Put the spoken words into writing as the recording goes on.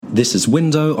This is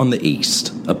Window on the East,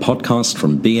 a podcast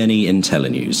from BNE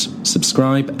IntelliNews.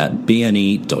 Subscribe at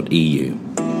bne.eu.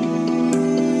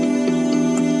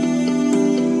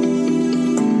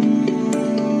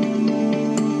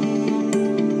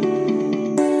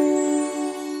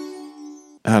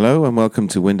 Hello and welcome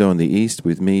to Window on the East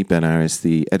with me, Ben Aris,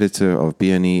 the editor of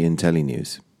BNE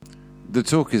IntelliNews. The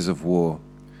talk is of war.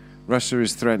 Russia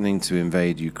is threatening to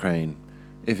invade Ukraine.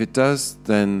 If it does,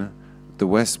 then the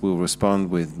West will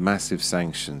respond with massive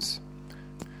sanctions.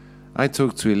 I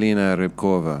talked to Elina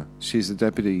Ribakova. She's the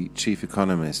Deputy Chief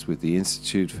Economist with the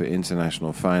Institute for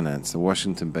International Finance, a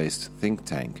Washington-based think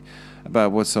tank,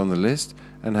 about what's on the list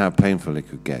and how painful it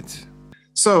could get.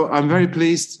 So I'm very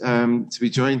pleased to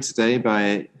be joined today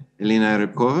by Elina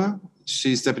Ribakova.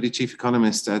 She's Deputy Chief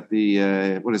Economist at the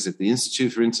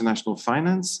Institute for International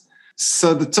Finance.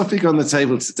 So the topic on the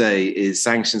table today is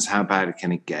sanctions. How bad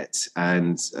can it get?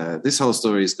 And this whole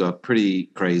story has got pretty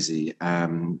crazy.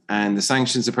 And the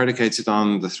sanctions are predicated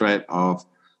on the threat of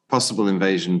possible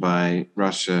invasion by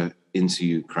Russia into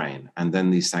Ukraine. And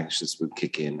then these sanctions would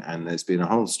kick in. And there's been a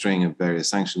whole string of various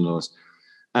sanction laws.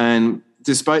 And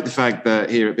despite the fact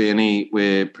that here at BNE,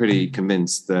 we're pretty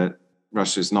convinced that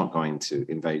Russia is not going to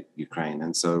invade Ukraine.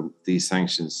 And so these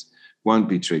sanctions won't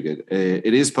be triggered.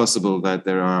 It is possible that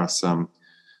there are some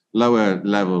lower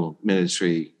level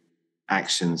military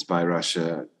actions by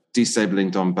Russia,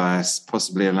 disabling Donbass,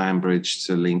 possibly a land bridge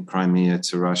to link Crimea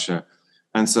to Russia.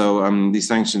 And so these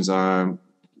sanctions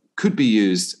could be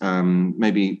used,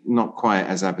 maybe not quite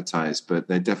as advertised, but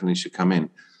they definitely should come in.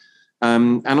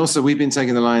 And also we've been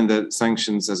taking the line that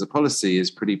sanctions as a policy is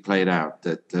pretty played out,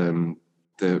 that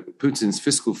Putin's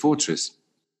fiscal fortress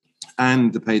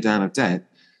and the pay down of debt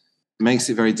makes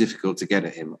it very difficult to get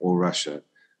at him or Russia.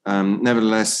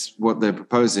 Nevertheless, what they're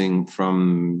proposing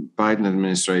from Biden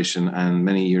administration and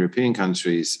many European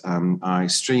countries are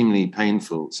extremely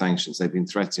painful sanctions. They've been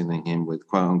threatening him with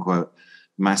quote unquote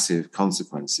massive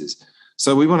consequences.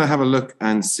 So we want to have a look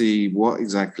and see what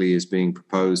exactly is being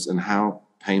proposed and how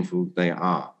painful they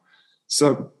are.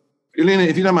 So, Elina,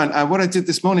 if you don't mind, what I did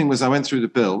this morning was I went through the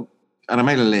bill and I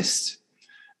made a list.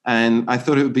 And I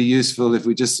thought it would be useful if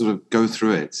we just sort of go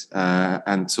through it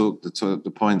and talk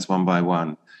the points one by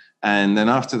one. And then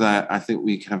after that, I think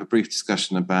we can have a brief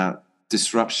discussion about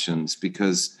disruptions,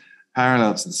 because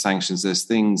parallel to the sanctions, there's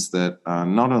things that are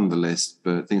not on the list,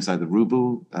 but things like the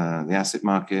ruble, the asset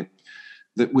market,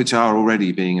 which are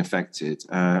already being affected.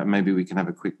 Maybe we can have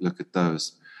a quick look at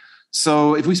those.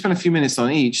 So if we spend a few minutes on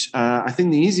each, I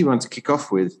think the easy one to kick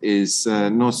off with is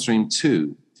Nord Stream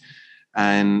 2.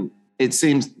 And it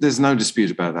seems there's no dispute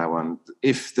about that one.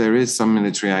 If there is some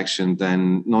military action,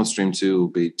 then Nord Stream 2 will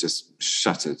be just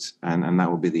shuttered, and that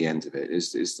will be the end of it.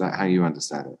 Is that how you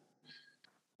understand it?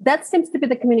 That seems to be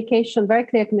the communication, very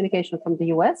clear communication from the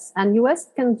US. And US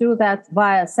can do that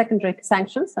via secondary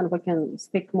sanctions, and we can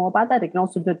speak more about that. It can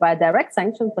also do it via direct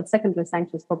sanctions, but secondary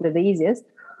sanctions probably the easiest.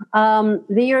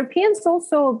 The Europeans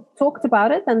also talked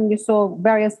about it, and you saw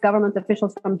various government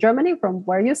officials from Germany, from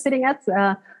where you're sitting at,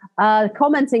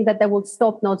 commenting that they will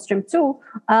stop Nord Stream 2.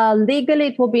 Legally,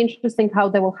 it will be interesting how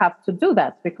they will have to do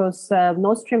that, because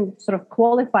Nord Stream sort of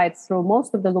qualified through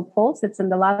most of the loopholes. It's in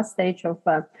the last stage of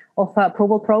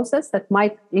approval process that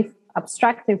might, if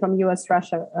abstracting from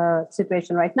US-Russia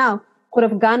situation right now, could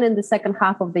have gone in the second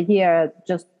half of the year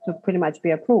just to pretty much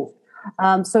be approved.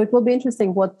 So it will be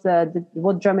interesting what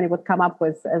Germany would come up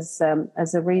with as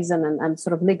a reason and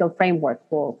sort of legal framework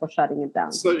for shutting it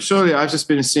down. So surely I've just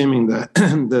been assuming that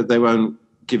that they won't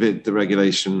give it the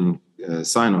regulation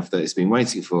sign-off that it's been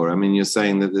waiting for. I mean, you're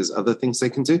saying that there's other things they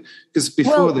can do? Because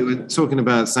before they were talking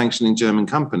about sanctioning German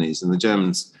companies, and the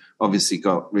Germans obviously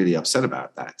got really upset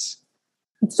about that.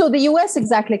 So the US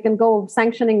exactly can go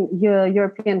sanctioning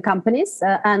European companies,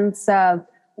 and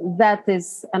that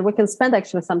is, and we can spend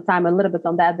actually some time a little bit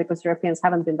on that, because Europeans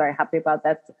haven't been very happy about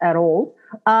that at all.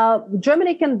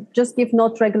 Germany can just give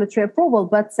not regulatory approval,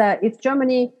 but if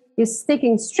Germany is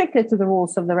sticking strictly to the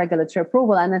rules of the regulatory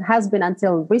approval, and it has been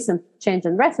until recent change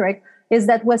in rhetoric, is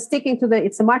that we're sticking to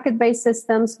it's a market-based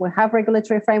systems, we have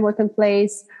regulatory framework in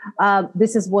place,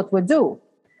 this is what we do.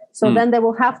 So then they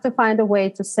will have to find a way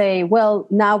to say, well,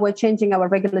 now we're changing our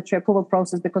regulatory approval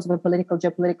process because of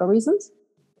geopolitical reasons.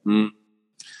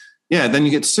 Yeah, then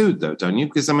you get sued, though, don't you?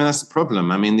 Because, I mean, that's the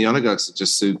problem. I mean, the oligarchs have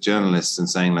just sued journalists and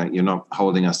saying, like, you're not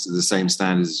holding us to the same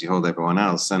standards as you hold everyone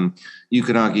else. And you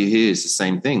could argue here it's the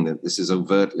same thing, that this is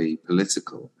overtly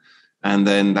political. And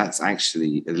then that's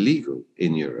actually illegal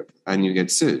in Europe, and you get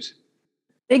sued.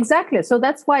 Exactly. So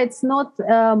that's why it's not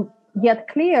yet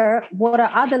clear what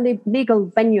are other legal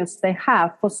venues they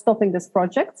have for stopping this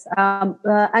project.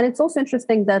 And it's also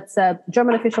interesting that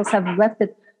German officials have left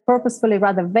it purposefully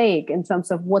rather vague in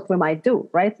terms of what we might do,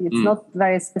 right? It's not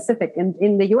very specific.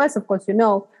 In the US, of course,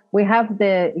 we have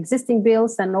the existing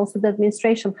bills, and also the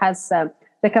administration has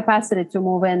the capacity to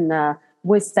move in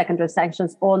with secondary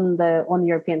sanctions on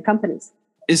European companies.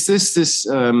 Is this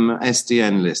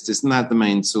SDN list? Isn't that the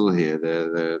main tool here,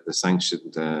 the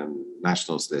sanctioned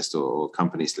nationals list or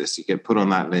companies list? You get put on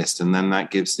that list, and then that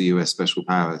gives the US special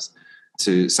powers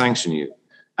to sanction you.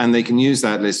 And they can use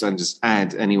that list and just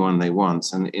add anyone they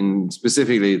want. And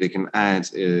specifically, they can add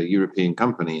a European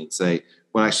company and say,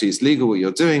 well, actually, it's legal what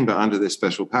you're doing, but under this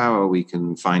special power, we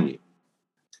can fine you.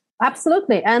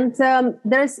 Absolutely. And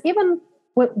there's even...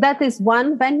 that is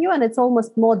one venue, and it's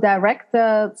almost more direct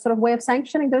sort of way of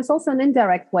sanctioning. There's also an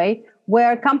indirect way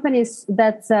where companies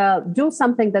that do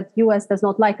something that U.S. does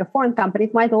not like, a foreign company,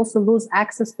 it might also lose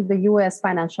access to the U.S.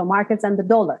 financial markets and the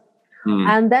dollar.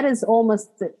 And that is almost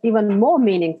even more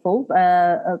meaningful,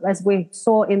 as we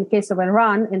saw in the case of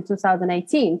Iran in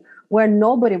 2018, where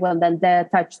nobody will then dare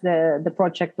touch the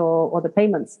project or the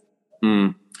payments.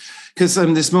 Because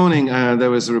this morning there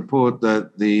was a report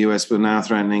that the US were now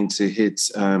threatening to hit,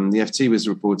 the FT was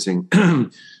reporting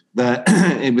that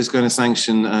it was going to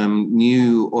sanction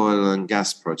new oil and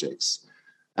gas projects.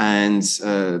 And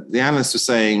the analysts were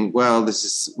saying, well, this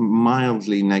is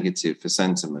mildly negative for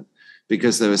sentiment,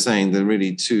 because they were saying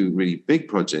the two really big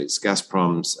projects,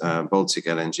 Gazprom's Baltic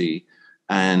LNG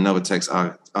and Novatek's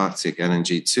Arctic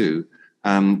LNG 2,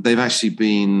 they've actually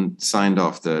been signed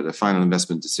off. The final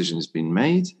investment decision has been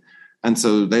made. And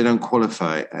so they don't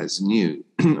qualify as new,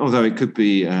 although it could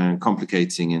be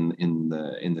complicating in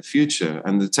the future.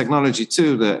 And the technology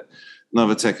too, that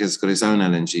Novatek has got its own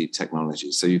LNG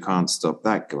technology, so you can't stop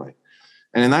that going.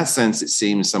 And in that sense, it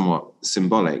seems somewhat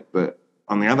symbolic. But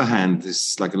on the other hand,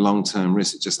 this is like a long-term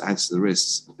risk. It just adds to the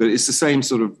risks. But it's the same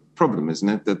sort of problem, isn't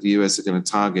it? That the US are going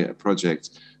to target a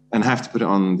project and have to put it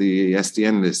on the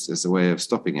SDN list as a way of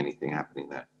stopping anything happening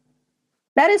there.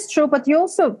 That is true, but you're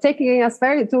also taking us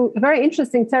to very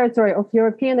interesting territory of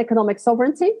European economic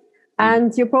sovereignty.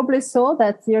 And you probably saw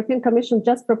that the European Commission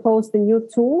just proposed a new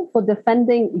tool for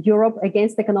defending Europe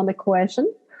against economic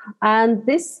coercion. And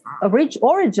this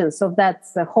origins of that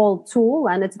whole tool,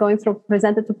 and it's going through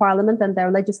presented to Parliament, and there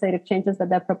are legislative changes that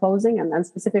they're proposing and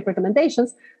specific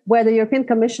recommendations, where the European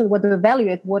Commission would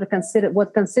evaluate what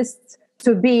consists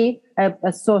to be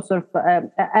a source of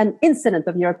an incident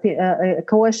of European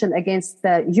coercion against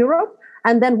Europe,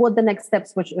 and then what the next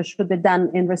steps which should be done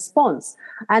in response.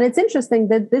 And it's interesting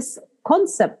that this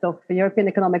concept of European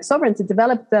economic sovereignty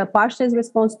developed partially as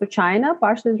response to China,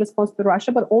 partially as response to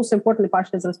Russia, but also importantly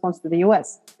partially as response to the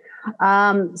US.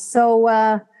 So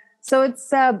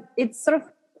it's sort of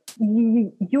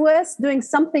US doing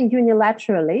something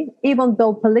unilaterally, even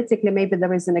though politically maybe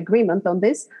there is an agreement on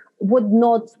this, would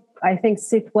not, I think,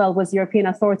 sit well with European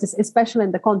authorities, especially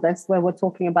in the context where we're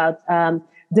talking about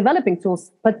developing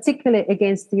tools, particularly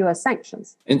against the US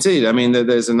sanctions. Indeed. I mean,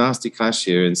 there's a nasty clash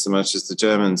here in so much as the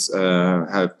Germans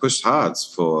have pushed hard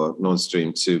for Nord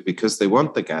Stream 2 because they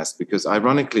want the gas, because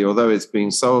ironically, although it's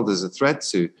being sold as a threat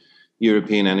to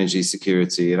European energy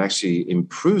security, it actually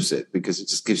improves it because it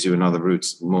just gives you another route.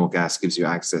 More gas gives you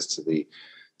access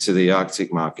to the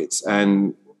Arctic markets.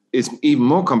 And it's even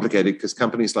more complicated because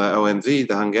companies like OMV,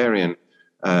 the Hungarian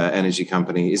energy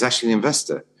company, is actually an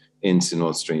investor into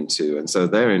Nord Stream 2. And so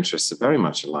their interests are very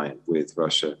much aligned with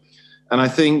Russia. And I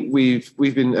think we've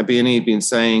been, at BNE, been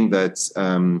saying that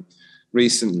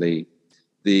recently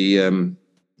the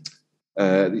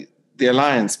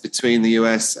alliance between the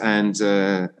US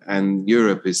and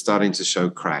Europe is starting to show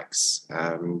cracks,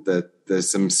 that there's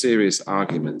some serious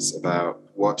arguments about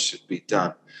what should be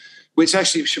done, which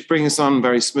actually should bring us on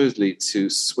very smoothly to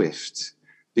SWIFT,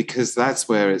 because that's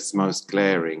where it's most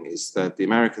glaring, is that the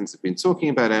Americans have been talking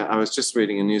about it. I was just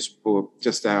reading a news report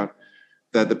just out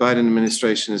that the Biden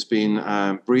administration has been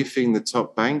briefing the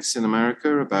top banks in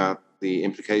America about the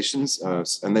implications of,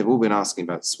 and they've all been asking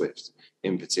about SWIFT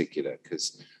in particular,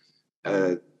 because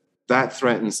that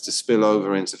threatens to spill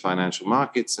over into financial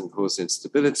markets and cause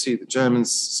instability. The Germans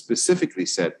specifically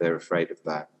said they're afraid of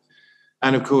that.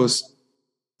 And of course,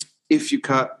 if you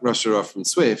cut Russia off from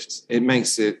SWIFT, it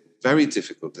makes it very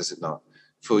difficult, does it not,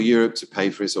 for Europe to pay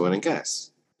for its oil and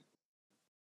gas?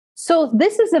 So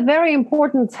this is a very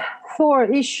important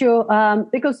issue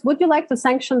because would you like to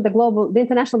sanction the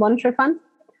International Monetary Fund?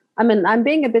 I mean, I'm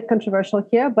being a bit controversial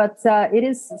here, but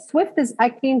SWIFT is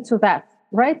akin to that,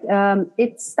 right?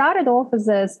 It started off as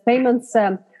a payments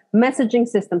messaging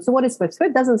system. So what is SWIFT?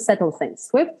 SWIFT doesn't settle things.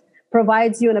 SWIFT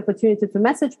provides you an opportunity to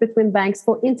message between banks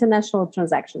for international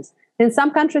transactions. In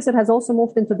some countries, it has also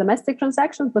moved into domestic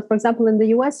transactions. But for example, in the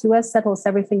US settles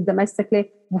everything domestically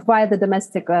via the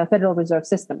domestic Federal Reserve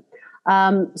System.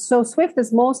 So SWIFT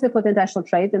is mostly for the international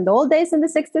trade. In the old days, in the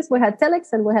 60s, we had telex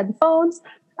and we had phones.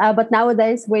 But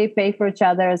nowadays, we pay for each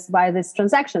other by these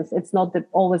transactions. It's not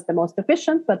always the most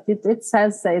efficient, but it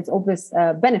has its obvious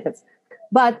benefits.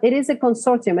 But it is a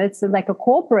consortium. It's like a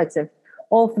cooperative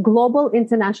of global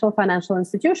international financial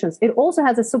institutions. It also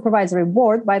has a supervisory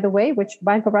board, by the way, which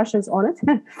Bank of Russia is on it.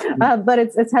 But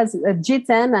it has a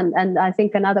G10 and I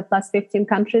think another plus 15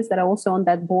 countries that are also on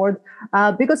that board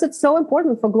because it's so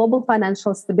important for global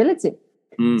financial stability.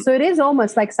 So it is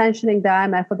almost like sanctioning the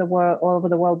IMF or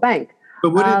the World Bank.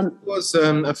 But what if it was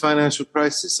a financial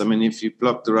crisis? I mean, if you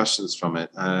block the Russians from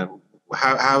it,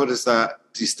 how does that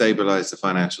destabilize the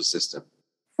financial system?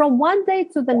 From one day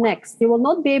to the next, you will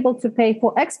not be able to pay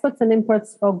for exports and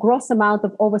imports a gross amount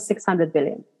of over 600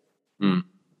 billion.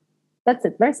 That's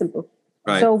it. Very simple.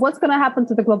 Right. So what's going to happen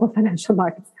to the global financial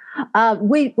markets?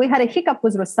 We had a hiccup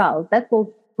with Rusal. That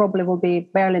will be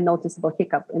barely noticeable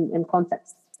hiccup in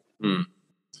context.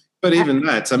 But even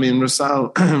that, I mean,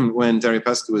 Rusal, when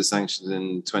Deripaska was sanctioned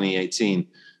in 2018,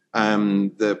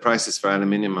 the prices for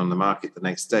aluminium on the market the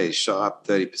next day shot up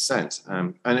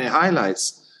 30%. And it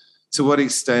highlights to what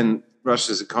extent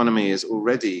Russia's economy is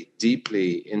already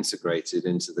deeply integrated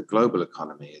into the global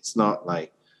economy. It's not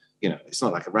like, it's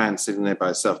not like Iran sitting there by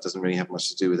itself, doesn't really have much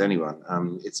to do with anyone.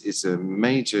 It's a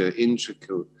major,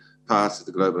 integral part of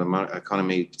the global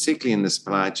economy, particularly in the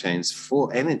supply chains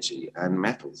for energy and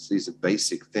metals. These are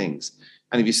basic things.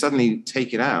 And if you suddenly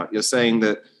take it out, you're saying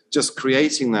that just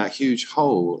creating that huge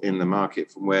hole in the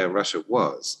market from where Russia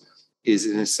was is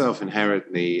in itself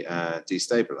inherently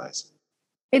destabilizing.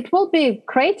 It will be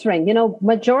cratering.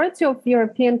 Majority of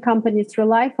European companies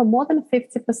rely for more than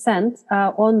 50%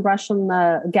 on Russian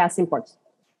gas imports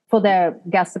for their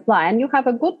gas supply. And you have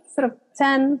a good sort of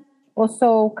 10 or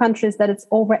so countries that it's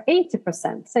over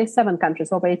 80%, say 7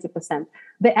 countries over 80%.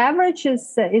 The average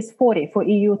is 40 for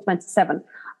EU 27.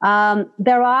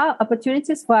 There are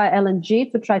opportunities for LNG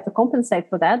to try to compensate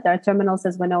for that. There are terminals,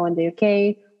 as we know, in the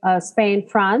UK, Spain,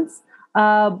 France.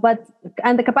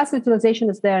 And the capacity utilization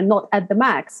is there, not at the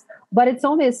max, but it's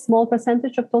only a small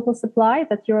percentage of total supply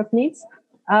that Europe needs.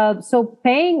 So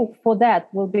paying for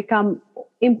that will become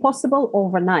impossible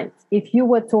overnight if you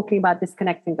were talking about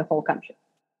disconnecting the whole country.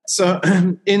 So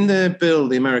in the bill,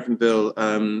 the American bill,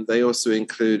 they also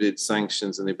included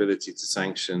sanctions and the ability to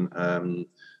sanction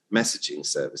messaging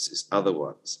services, other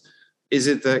ones. Is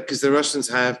it that because the Russians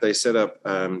they set up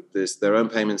their own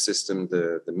payment system?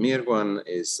 The Mir one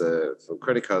is for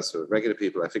credit cards for regular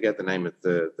people. I forget the name of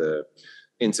the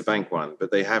interbank one, but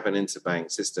they have an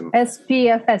interbank system.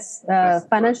 SPFS,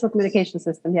 Financial Communication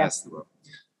System, yes. That's the one.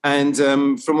 And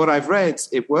from what I've read,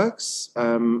 it works.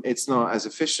 It's not as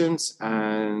efficient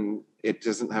and it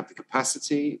doesn't have the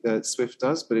capacity that SWIFT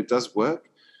does, but it does work.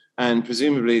 And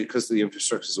presumably because the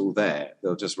infrastructure is all there,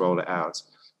 they'll just roll it out.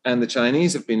 And the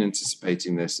Chinese have been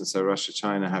anticipating this. And so Russia,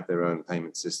 China have their own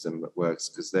payment system that works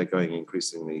because they're going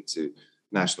increasingly to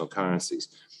national currencies.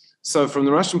 So from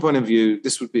the Russian point of view,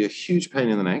 this would be a huge pain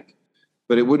in the neck,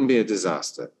 but it wouldn't be a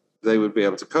disaster. They would be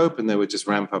able to cope and they would just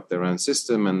ramp up their own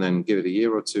system and then give it a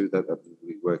year or two that would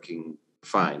be working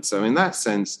fine. So in that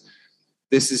sense,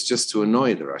 this is just to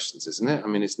annoy the Russians, isn't it? I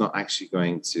mean, it's not actually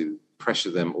going to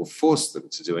pressure them or force them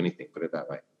to do anything, put it that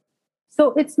way.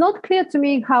 So it's not clear to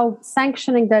me how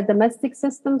sanctioning their domestic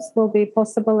systems will be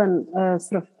possible and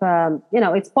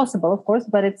it's possible, of course,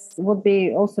 but it would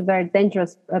be also very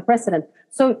dangerous precedent.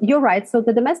 So you're right. So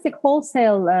the domestic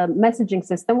wholesale messaging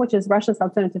system, which is Russia's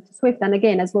alternative to SWIFT. And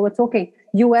again, as we were talking,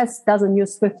 US doesn't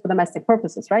use SWIFT for domestic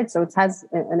purposes, right? So it has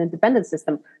an independent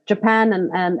system. Japan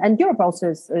and Europe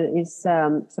also is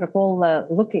all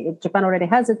looking. Japan already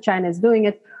has it. China is doing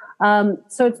it.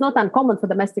 So it's not uncommon for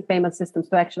domestic payment systems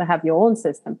to actually have your own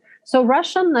system. So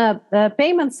Russian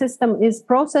payment system is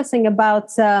processing about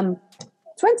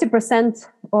 20%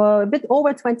 or a bit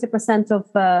over 20%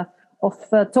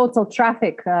 of total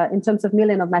traffic in terms of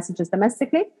million of messages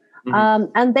domestically.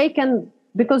 And they can,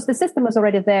 because the system is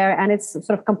already there and it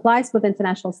sort of complies with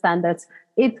international standards,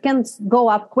 it can go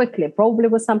up quickly, probably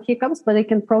with some hiccups, but it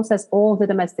can process all the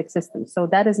domestic systems. So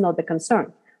that is not the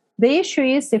concern. The issue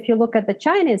is, if you look at the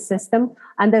Chinese system,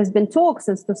 and there's been talk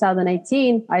since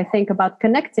 2018, I think, about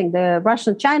connecting the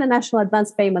Russian-China National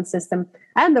Advanced Payment System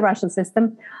and the Russian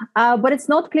system, but it's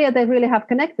not clear they really have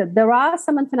connected. There are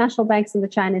some international banks in the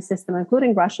Chinese system,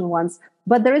 including Russian ones,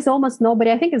 but there is almost nobody.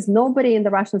 I think it's nobody in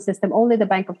the Russian system, only the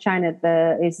Bank of China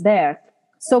is there.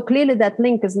 So clearly that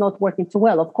link is not working too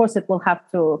well. Of course, it will have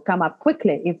to come up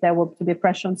quickly if there were to be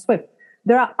pressure on SWIFT.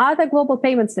 There are other global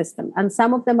payment systems, and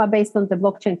some of them are based on the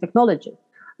blockchain technology.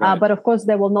 Right. But of course,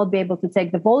 they will not be able to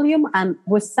take the volume. And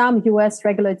with some US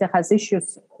regulator has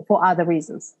issues for other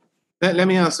reasons. Let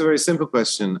me ask a very simple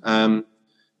question.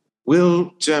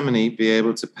 Will Germany be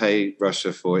able to pay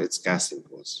Russia for its gas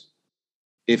imports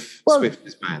if SWIFT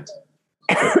is banned?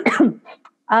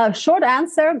 Short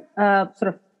answer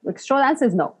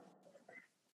is no.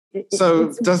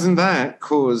 Doesn't that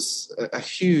cause a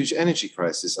huge energy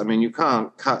crisis? I mean, you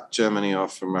can't cut Germany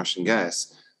off from Russian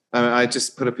gas. I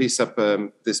just put a piece up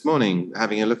this morning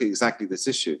having a look at exactly this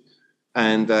issue,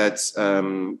 and that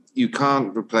you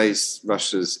can't replace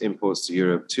Russia's imports to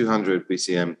Europe, 200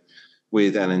 BCM,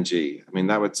 with LNG. I mean,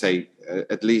 that would take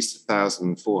at least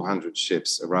 1,400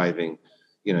 ships arriving,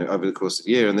 over the course of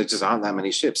the year, and there just aren't that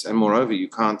many ships. And moreover, you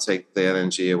can't take the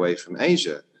LNG away from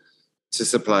Asia to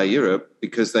supply Europe,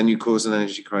 because then you cause an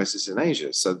energy crisis in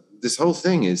Asia. So this whole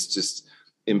thing is just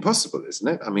impossible, isn't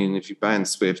it? I mean, if you ban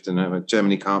SWIFT and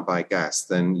Germany can't buy gas,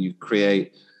 then you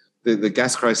create the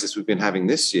gas crisis we've been having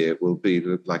this year will be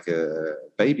like a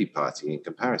baby party in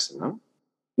comparison, no?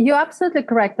 You're absolutely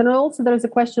correct. And also there is a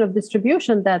question of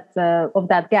distribution of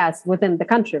that gas within the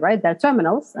country, right? There are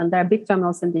terminals, and there are big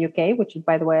terminals in the UK, which is,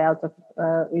 by the way,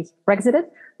 is Brexited,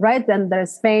 right? Then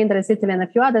there's Spain, there is Italy, and a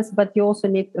few others, but you also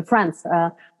need France.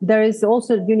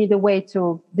 You need a way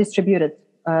to distribute it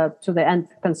to the end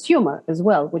consumer as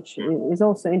well, which is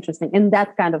also interesting in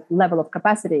that kind of level of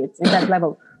capacity. It's in that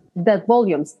level, that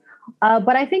volumes.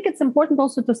 But I think it's important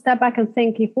also to step back and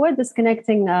think, if we're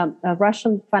disconnecting a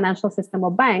Russian financial system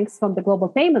or banks from the global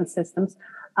payment systems,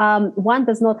 one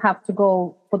does not have to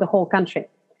go for the whole country.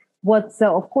 What,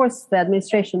 of course, the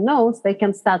administration knows, they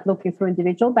can start looking through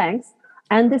individual banks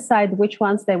and decide which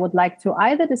ones they would like to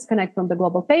either disconnect from the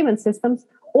global payment systems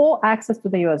or access to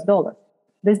the US dollar.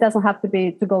 This doesn't have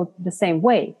to go the same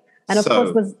way. And of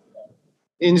course,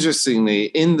 interestingly,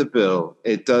 in the bill,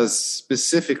 it does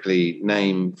specifically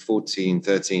name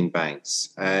 13 banks.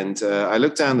 And I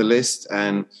looked down the list,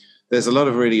 and there's a lot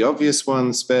of really obvious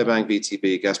ones: Sberbank,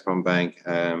 VTB, Gazprom Bank,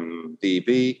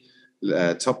 DEB,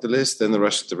 top the list. Then the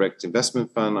Russia Direct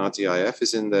Investment Fund, RDIF,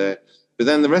 is in there. But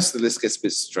then the rest of the list gets a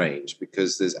bit strange,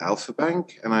 because there's Alpha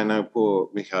Bank, and I know poor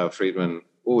Mikhail Friedman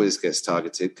always gets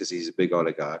targeted because he's a big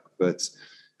oligarch. But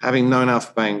having known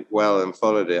Alpha Bank well and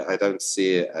followed it, I don't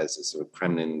see it as a sort of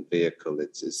Kremlin vehicle.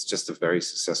 It's just a very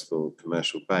successful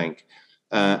commercial bank.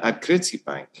 Открытие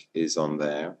Bank is on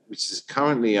there, which is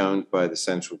currently owned by the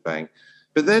central bank.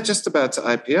 But they're just about to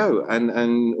IPO, and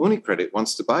UniCredit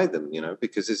wants to buy them,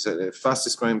 because it's the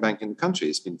fastest growing bank in the country.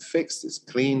 It's been fixed, it's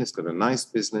clean, it's got a nice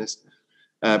business.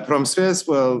 Promsvers,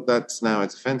 well, that's now a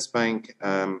defense bank.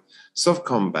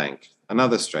 Sovcom Bank,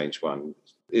 another strange one.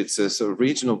 It's a sort of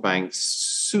regional bank,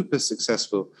 super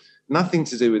successful, nothing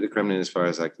to do with the Kremlin as far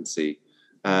as I can see,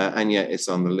 and yet it's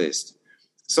on the list.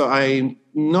 So I'm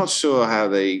not sure how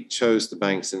they chose the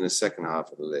banks in the second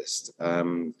half of the list.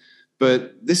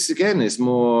 But this, again, is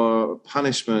more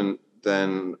punishment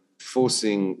than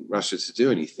forcing Russia to do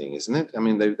anything, isn't it? I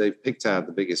mean, they've picked out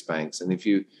the biggest banks, and if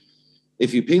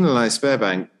you penalize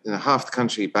Sberbank, half the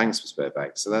country banks for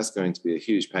Sberbank, so that's going to be a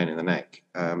huge pain in the neck.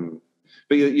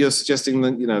 But you're suggesting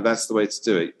that, that's the way to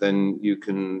do it. Then you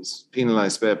can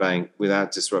penalize Sberbank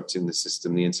without disrupting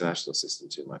the international system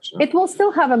too much. No? It will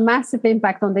still have a massive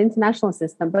impact on the international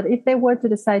system. But if they were to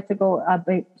decide to go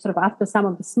sort of after some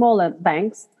of the smaller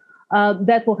banks,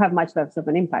 that will have much less of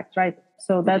an impact, right?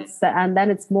 So that's and then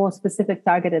it's more specific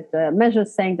targeted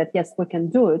measures saying that, yes, we can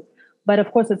do it. But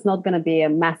of course, it's not going to be a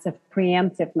massive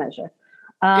preemptive measure.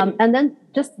 And then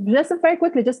just very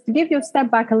quickly, just to give you a step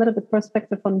back, a little bit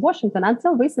perspective on Washington,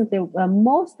 until recently,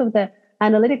 most of the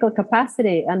analytical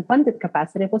capacity and funded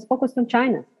capacity was focused on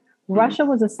China. Russia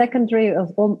was a secondary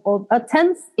or a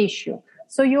tenth issue.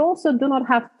 So you also do not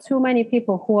have too many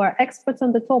people who are experts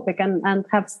on the topic and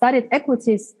have studied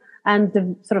equities and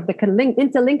the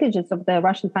interlinkages of the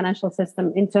Russian financial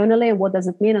system internally, and what does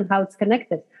it mean and how it's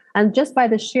connected. And just by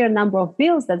the sheer number of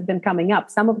bills that's been coming up,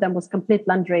 some of them was complete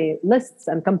laundry lists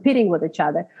and competing with each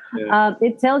other. Yeah.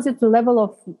 It tells you the level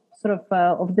of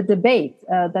of the debate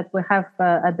that we have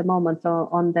at the moment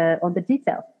on the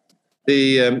detail.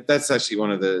 That's actually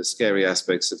one of the scary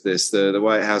aspects of this. The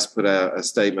White House put out a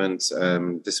statement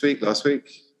this week,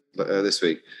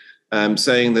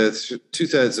 saying that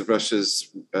 2/3 of Russia's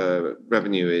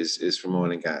revenue is from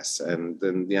oil and gas. And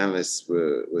then the analysts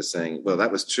were saying, well,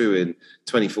 that was true in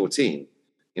 2014.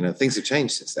 Things have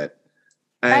changed since then.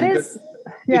 That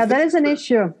is an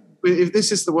issue. if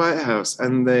this is the White House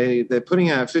and they're putting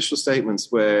out official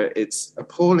statements where it's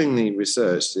appallingly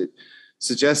researched, it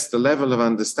suggests the level of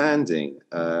understanding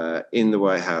in the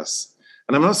White House.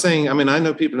 And I'm not saying, I mean, I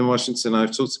know people in Washington,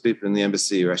 I've talked to people in the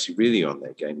embassy who are actually really on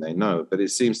their game, they know, but it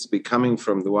seems to be coming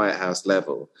from the White House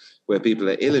level where people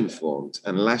are ill-informed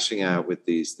and lashing out with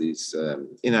these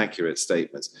inaccurate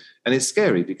statements. And it's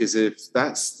scary because if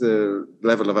that's the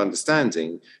level of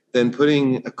understanding, then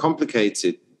putting a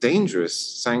complicated, dangerous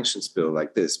sanctions bill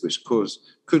like this, which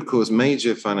could cause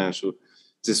major financial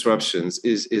disruptions,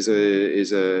 is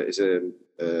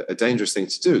a dangerous thing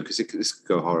to do because this could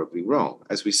go horribly wrong,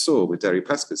 as we saw with Dairy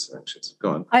Plaska's sanctions. Go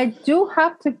on. I do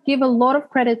have to give a lot of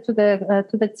credit to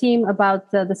the team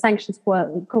about the sanctions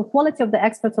quality of the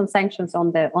experts on sanctions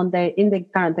in the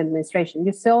current administration.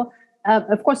 You saw.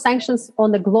 Of course, sanctions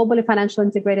on the globally financial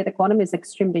integrated economy is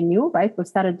extremely new, right? We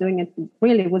started doing it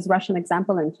really with Russian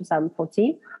example in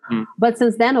 2014. But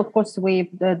since then, of course,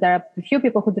 there are a few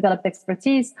people who developed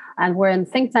expertise and were in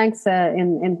think tanks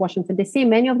in Washington, D.C.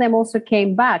 Many of them also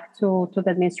came back to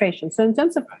the administration. So in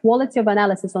terms of quality of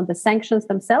analysis on the sanctions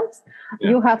themselves,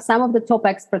 you have some of the top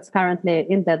experts currently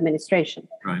in the administration.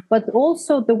 Right. But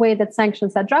also the way that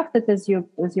sanctions are drafted, as you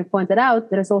pointed out,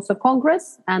 there is also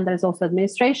Congress and there is also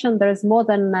administration. There is more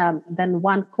than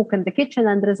one cook in the kitchen,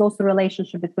 and there is also a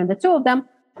relationship between the two of them,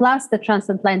 plus the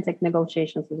transatlantic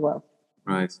negotiations as well.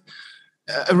 Right.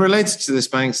 Related to this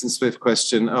banks and SWIFT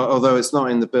question, although it's not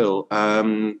in the bill,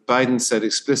 Biden said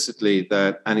explicitly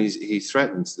that, and he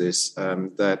threatened this,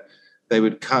 that they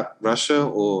would cut Russia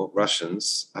or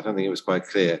Russians, I don't think it was quite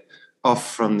clear,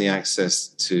 off from the access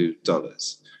to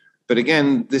dollars. But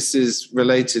again, this is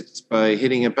related by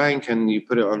hitting a bank and you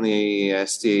put it on the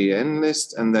SDN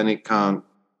list and then it can't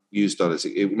use dollars.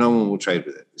 No one will trade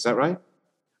with it. Is that right?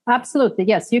 Absolutely,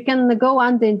 yes. You can go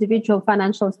on the individual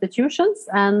financial institutions,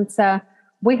 and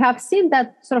we have seen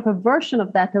that sort of a version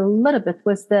of that a little bit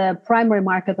with the primary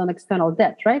market on external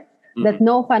debt, right? Mm-hmm. That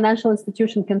no financial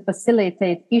institution can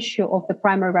facilitate issue of the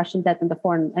primary Russian debt in the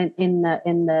foreign in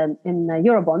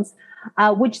Eurobonds,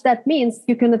 which that means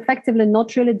you can effectively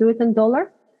not really do it in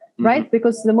dollar, right? Mm-hmm.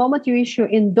 Because the moment you issue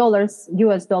in dollars,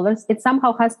 US dollars, it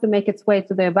somehow has to make its way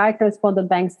to the buy correspondent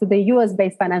banks, to the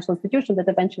US-based financial institution that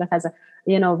eventually has a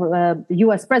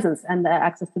US presence and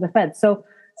access to the Fed. So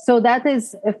that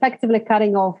is effectively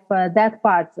cutting off that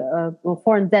part of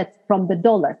foreign debt from the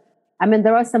dollar. I mean,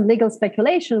 there are some legal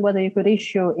speculation whether you could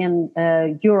issue in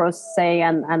euros, say,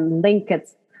 and link it,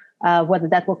 whether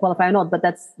that will qualify or not, but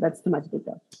that's too much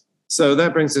detail. So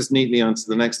that brings us neatly onto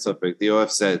the next topic, the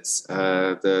OFZs,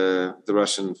 the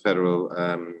Russian federal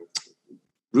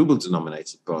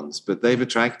ruble-denominated bonds. But they've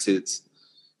attracted,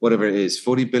 whatever it is,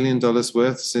 $40 billion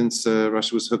worth since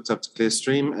Russia was hooked up to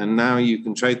Clearstream. And now you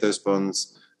can trade those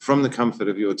bonds from the comfort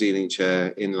of your dealing chair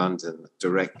in London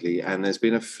directly. And there's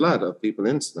been a flood of people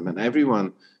into them. And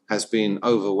everyone has been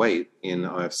overweight in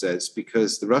OFZs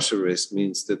because the Russia risk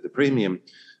means that the premium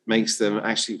makes them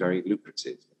actually very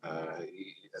lucrative.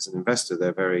 As an investor,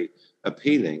 they're very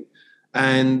appealing.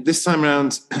 And this time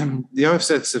around, the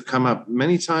OFZs have come up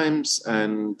many times.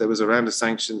 And there was a round of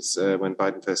sanctions when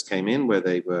Biden first came in where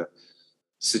they were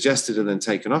suggested and then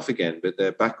taken off again, but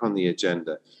they're back on the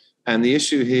agenda. And the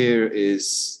issue here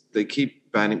is they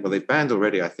keep banning, well, they've banned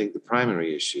already, I think, the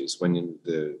primary issues. When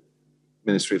the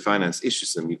Ministry of Finance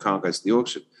issues them, you can't go to the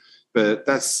auction. But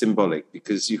that's symbolic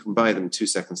because you can buy them 2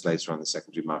 seconds later on the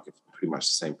secondary market for pretty much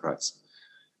the same price.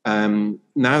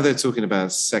 Now they're talking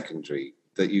about secondary,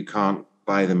 that you can't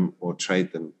buy them or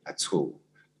trade them at all,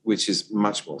 which is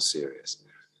much more serious.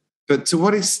 But to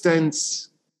what extent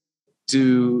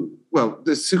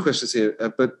there's two questions here,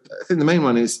 but I think the main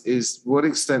one is what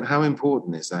extent, how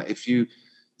important is that? If you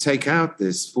take out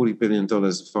this $40 billion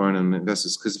of foreign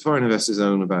investors, because the foreign investors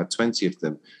own about 20 of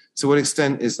them, to what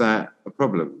extent is that a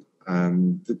problem?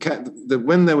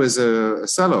 When there was a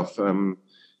sell-off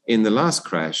in the last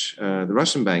crash, the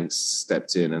Russian banks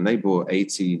stepped in and they bought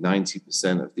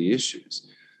 80-90% of the issues.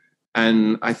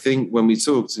 And I think when we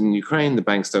talked in Ukraine, the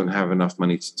banks don't have enough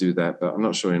money to do that. But I'm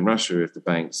not sure in Russia if the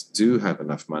banks do have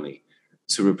enough money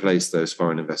to replace those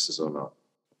foreign investors or not.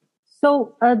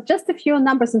 So just a few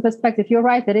numbers in perspective. You're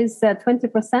right, it is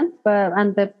 20%,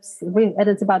 and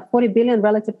it's about 40 billion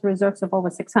relative to reserves of over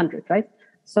 600, right?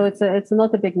 So it's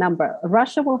not a big number.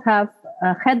 Russia will have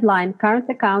a headline current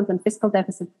account and fiscal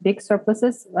deficit big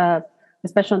surpluses,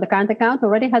 especially on the current account,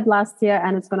 already had last year,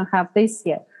 and it's going to have this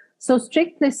year. So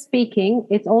strictly speaking,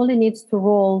 it only needs to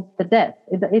roll the debt.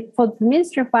 For the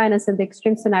Ministry of Finance in the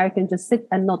extreme scenario can just sit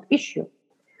and not issue.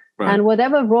 Right. And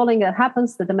whatever rolling that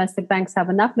happens, the domestic banks have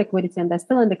enough liquidity and they're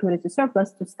still in liquidity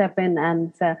surplus to step in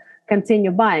and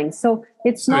continue buying. So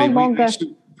it's no longer... We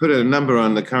should put a number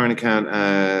on the current account.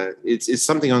 It's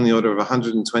something on the order of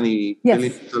 $120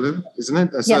 billion, isn't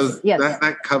it? So yes.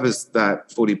 That covers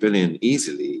that 40 billion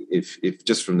easily if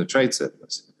just from the trade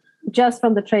surplus. Just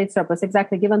from the trade surplus,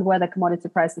 exactly, given where the commodity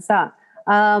prices are.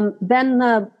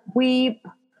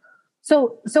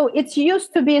 So it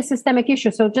used to be a systemic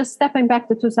issue. So just stepping back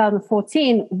to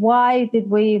 2014, why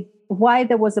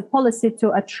there was a policy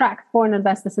to attract foreign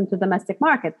investors into the domestic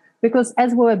market? Because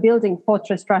as we were building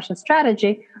Fortress Russia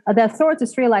strategy, the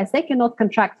authorities realized they cannot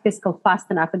contract fiscal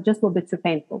fast enough. It just will be too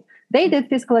painful. They did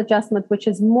fiscal adjustment, which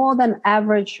is more than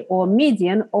average or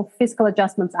median of fiscal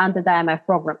adjustments under the IMF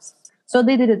programs. So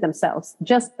they did it themselves,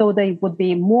 just so they would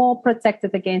be more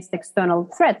protected against external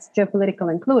threats,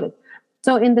 geopolitical included.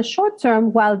 So in the short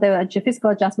term, while the fiscal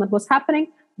adjustment was happening,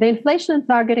 the inflation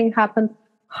targeting happened,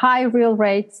 high real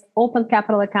rates, open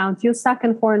capital accounts, you suck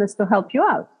in foreigners to help you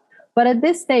out. But at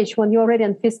this stage, when you're already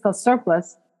in fiscal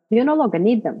surplus, you no longer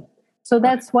need them. So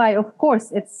that's why, of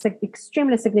course, it's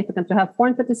extremely significant to have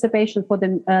foreign participation for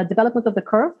the development of the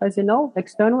curve, as you know,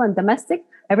 external and domestic.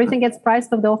 Everything gets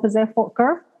priced off the office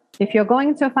curve. If you're going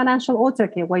into a financial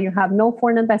autarky where you have no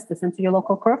foreign investors into your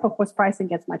local curve, of course, pricing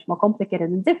gets much more complicated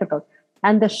and difficult.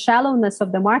 And the shallowness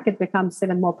of the market becomes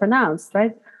even more pronounced,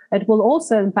 right? It will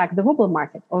also impact the ruble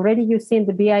market. Already you've seen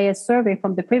the BIS survey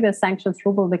from the previous sanctions,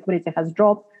 ruble liquidity has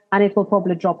dropped, and it will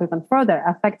probably drop even further,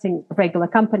 affecting regular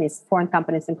companies, foreign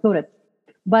companies included.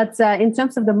 But in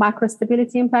terms of the macro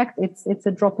stability impact, it's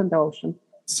a drop in the ocean.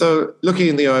 So looking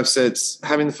in the OFZs,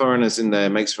 having the foreigners in there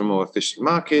makes for a more efficient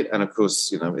market. And of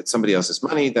course, it's somebody else's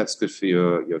money. That's good for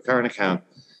your current account.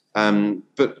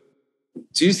 But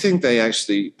do you think they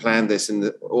actually planned this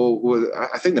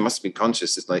I think they must have been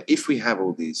conscious. It's like, if we have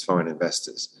all these foreign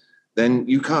investors, then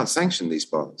you can't sanction these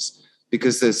bonds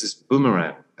because there's this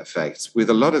boomerang effect with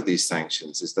a lot of these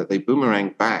sanctions is that they boomerang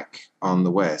back on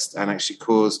the West and actually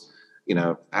cause,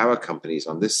 our companies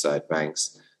on this side,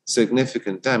 banks,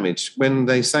 significant damage. When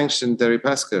they sanctioned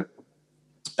Deripaska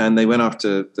and they went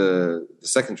after the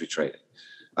secondary trading,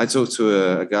 I talked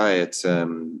to a guy at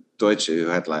Deutsche who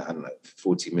had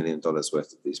 $40 million worth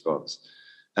of these bonds.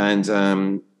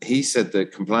 And he said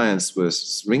that compliance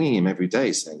was ringing him every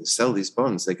day saying, sell these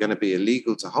bonds. They're going to be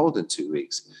illegal to hold in 2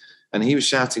 weeks. And he was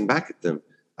shouting back at them,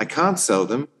 I can't sell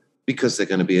them because they're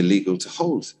going to be illegal to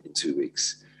hold in 2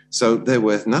 weeks. So they're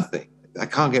worth nothing. I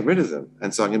can't get rid of them.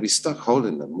 And so I'm going to be stuck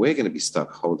holding them. We're going to be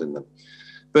stuck holding them.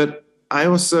 But I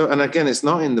also, and again, it's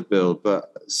not in the bill,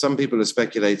 but some people are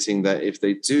speculating that if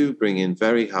they do bring in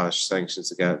very harsh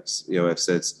sanctions against the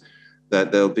OFZs,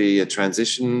 that there'll be a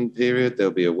transition period,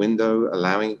 there'll be a window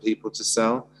allowing people to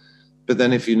sell. But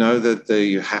then if you know that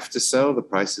you have to sell, the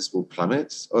prices will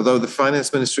plummet. Although the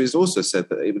finance ministry has also said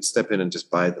that it would step in and just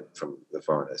buy them from the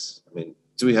foreigners. I mean,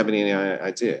 do we have any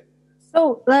idea?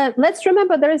 So let's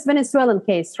remember there is Venezuelan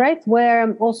case, right?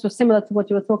 Where also similar to what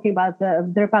you were talking about, the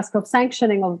Deripaska of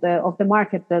sanctioning of the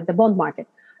market, the bond market.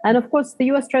 And of course, the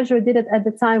US Treasury did it at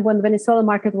the time when the Venezuelan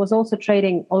market was also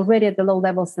trading already at the low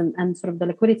levels and sort of the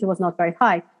liquidity was not very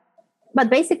high. But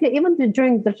basically, even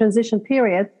during the transition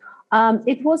period,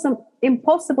 it was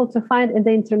impossible to find an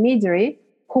intermediary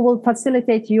who will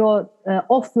facilitate your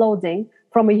offloading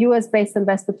from a US-based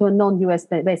investor to a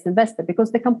non-US-based investor,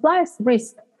 because the compliance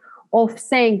risk of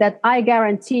saying that I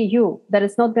guarantee you that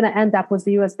it's not going to end up with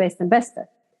the US-based investor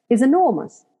is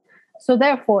enormous. So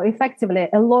therefore, effectively,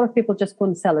 a lot of people just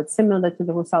couldn't sell it, similar to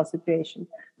the Rusal situation.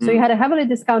 So you had a heavily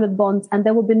discounted bond, and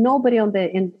there will be nobody on the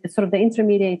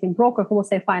intermediating broker who will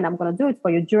say, fine, I'm going to do it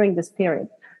for you during this period.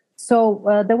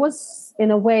 So there was, in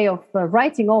a way, of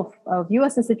writing off, of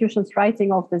US institutions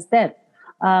writing off this debt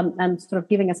and sort of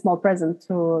giving a small present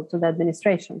to the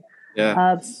administration.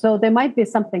 Yeah. So there might be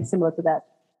something similar to that.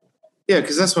 Yeah,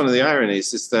 because that's one of the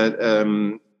ironies, is that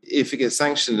if it gets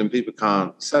sanctioned and people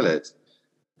can't sell it,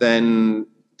 then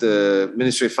the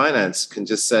Ministry of Finance can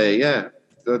just say, yeah,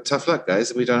 tough luck,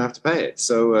 guys, we don't have to pay it.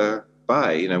 So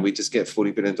bye, we just get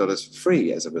 $40 billion for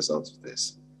free as a result of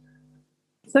this.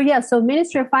 So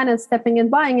Ministry of Finance stepping in,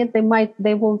 buying it,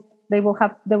 they will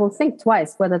think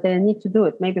twice whether they need to do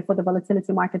it. Maybe for the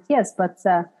volatility market, yes, but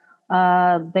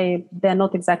they're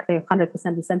not exactly 100%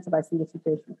 incentivized in the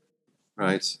situation.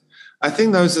 Right. I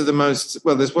think those are the most,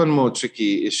 well, there's one more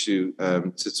tricky issue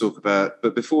to talk about.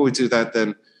 But before we do that,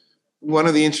 then, one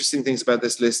of the interesting things about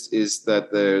this list is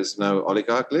that there's no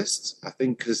oligarch list. I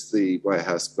think because the White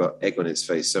House got egg on its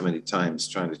face so many times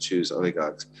trying to choose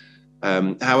oligarchs.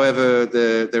 However,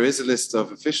 there is a list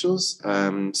of officials,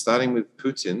 starting with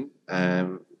Putin,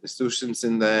 Mistushin's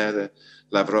in there,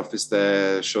 Lavrov is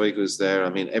there, Shoigu's there. I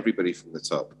mean, everybody from the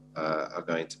top are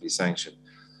going to be sanctioned.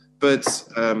 But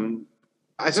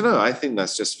I don't know. I think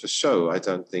that's just for show. I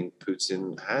don't think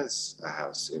Putin has a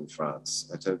house in France.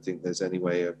 I don't think there's any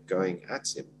way of going at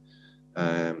him.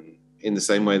 In the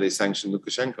same way they sanctioned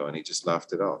Lukashenko and he just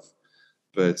laughed it off.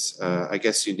 But I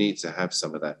guess you need to have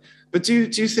some of that. But do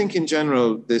you think in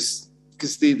general this,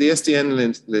 because the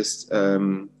SDN list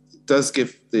does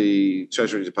give the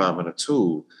Treasury Department a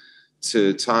tool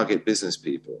to target business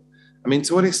people. I mean,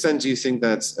 to what extent do you think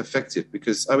that's effective?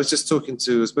 Because I was just talking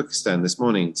to Uzbekistan this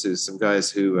morning to some guys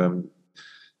who,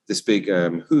 this big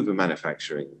Hoover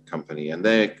manufacturing company, and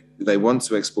they want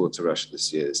to export to Russia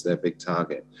this year. It's their big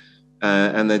target.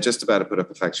 And they're just about to put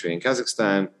up a factory in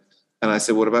Kazakhstan. And I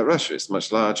said, what about Russia? It's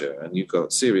much larger, and you've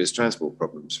got serious transport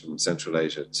problems from Central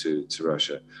Asia to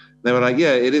Russia. And they were like,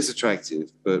 yeah, it is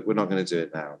attractive, but we're not going to do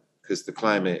it now because the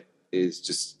climate is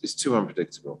too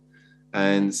unpredictable.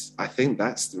 And I think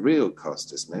that's the real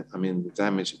cost, isn't it? I mean, the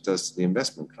damage it does to the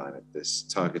investment climate, this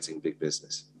targeting big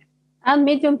business. And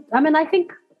I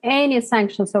think any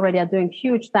sanctions already are doing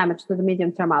huge damage to the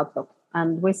medium-term outlook.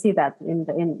 And we see that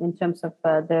in terms of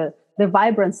the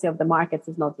vibrancy of the markets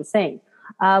is not the same.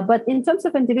 But in terms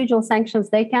of individual sanctions,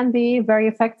 they can be very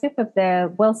effective if they're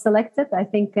well selected. I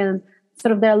think they're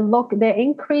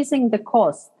increasing the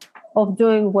cost of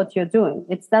doing what you're doing.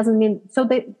 It doesn't mean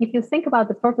if you think about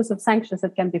the purpose of sanctions,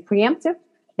 it can be preemptive,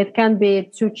 it can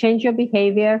be to change your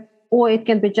behavior, or it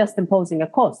can be just imposing a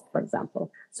cost, for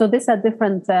example. So these are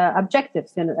different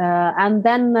objectives, and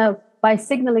then by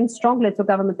signaling strongly to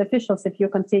government officials, if you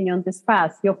continue on this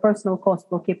path, your personal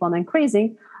cost will keep on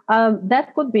increasing.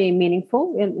 That could be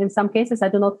meaningful in some cases. I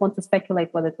do not want to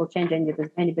speculate whether it will change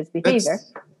anybody's behavior.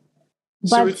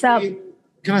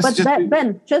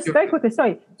 Ben, just very quickly,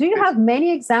 sorry. Do you have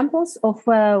many examples of,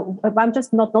 I'm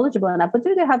just not knowledgeable enough, but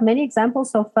do you have many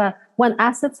examples of when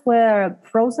assets were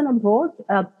frozen abroad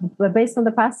based on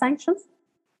the past sanctions?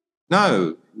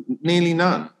 No, nearly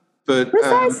none. But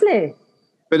precisely.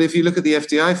 But if you look at the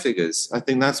FDI figures, I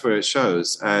think that's where it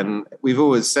shows. And we've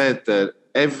always said that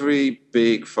every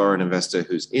big foreign investor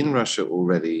who's in Russia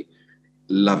already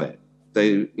love it.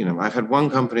 I've had one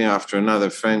company after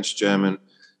another, French, German,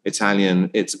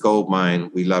 Italian, it's a gold mine.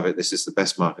 We love it. This is the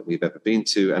best market we've ever been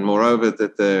to. And moreover,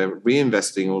 that they're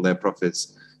reinvesting all their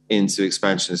profits into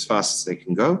expansion as fast as they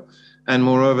can go. And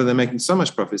moreover, they're making so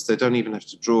much profits, they don't even have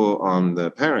to draw on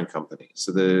the parent company.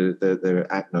 So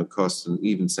they're at no cost and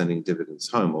even sending dividends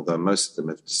home, although most of them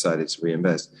have decided to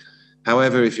reinvest.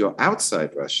 However, if you're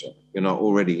outside Russia, you're not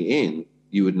already in,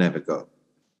 you would never go.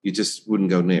 You just wouldn't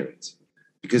go near it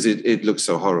because it looks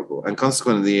so horrible. And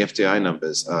consequently, the FDI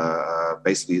numbers are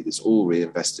basically it's all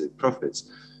reinvested profits.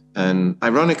 And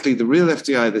ironically, the real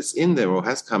FDI that's in there or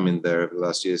has come in there over the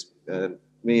last years,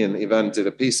 me and Ivan did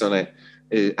a piece on it,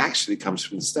 it actually comes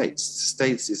from the States. The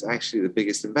States is actually the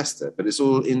biggest investor, but it's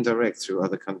all indirect through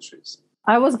other countries.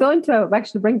 I was going to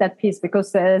actually bring that piece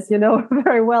because, as you know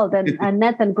very well, then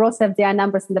net and gross FDI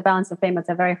numbers in the balance of payments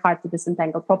are very hard to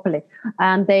disentangle properly.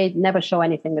 And they never show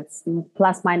anything. It's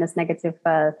plus minus negative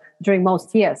during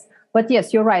most years. But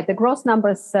yes, you're right. The gross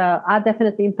numbers are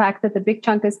definitely impacted. The big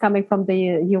chunk is coming from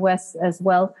the US as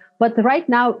well. But right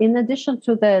now, in addition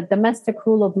to the domestic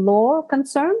rule of law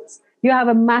concerns, you have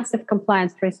a massive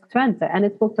compliance risk to enter, and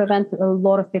it will prevent a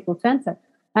lot of people to enter.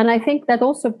 And I think that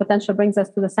also potentially brings us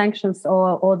to the sanctions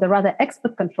or the rather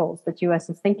export controls that U.S.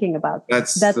 is thinking about.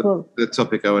 That's the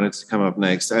topic I wanted to come up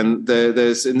next. And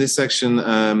there's in this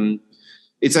section,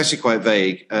 it's actually quite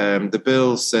vague. The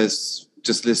bill says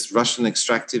just lists Russian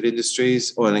extractive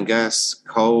industries, oil and gas,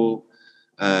 coal,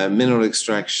 mineral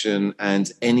extraction,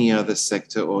 and any other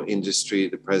sector or industry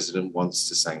the president wants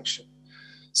to sanction.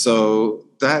 So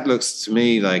that looks to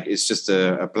me like it's just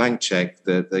a blank check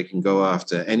that they can go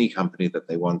after any company that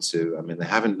they want to. I mean, they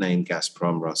haven't named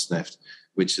Gazprom, Rosneft,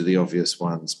 which are the obvious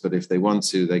ones, but if they want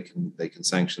to, they can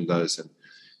sanction those and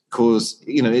cause.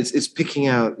 It's picking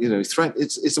out.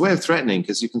 It's a way of threatening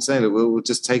because you can say that we'll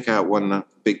just take out one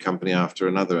big company after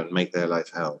another and make their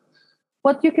life hell.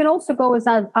 What you can also go is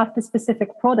after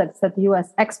specific products that the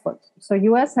U.S. exports. So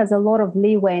U.S. has a lot of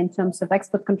leeway in terms of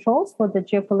export controls for the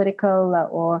geopolitical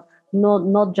or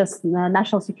not just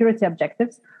national security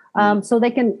objectives. So they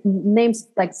can name,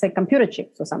 like, say, computer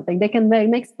chips or something. They can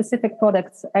make specific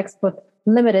products export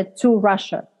limited to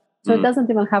Russia. So it doesn't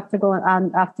even have to go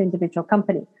on after individual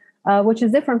company, which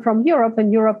is different from Europe.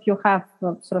 In Europe, you have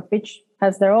sort of each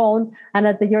has their own. And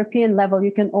at the European level,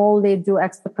 you can only do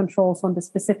export controls on the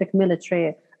specific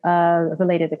military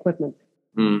related equipment.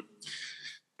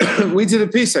 We did a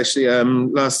piece actually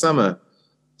last summer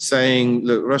saying,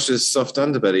 look, Russia's soft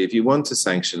underbelly, if you want to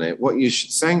sanction it, what you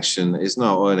should sanction is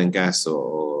not oil and gas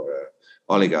or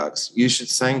oligarchs. You should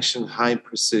sanction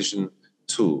high-precision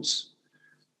tools.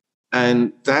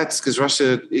 And that's because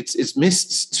Russia, it's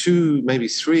missed 2, maybe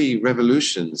 3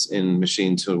 revolutions in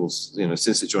machine tools,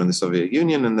 since it joined the Soviet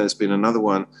Union, and there's been another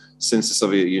one since the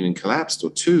Soviet Union collapsed, or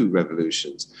 2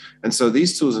 revolutions. And so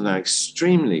these tools are now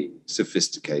extremely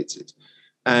sophisticated.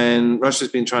 And Russia's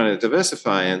been trying to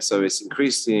diversify, and so it's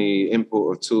increased the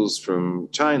import of tools from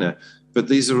China. But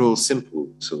these are all simple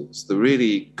tools. The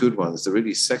really good ones, the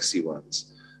really sexy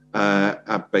ones,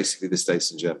 are basically the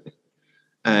States and Germany.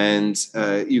 And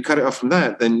you cut it off from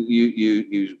that, then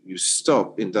you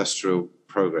stop industrial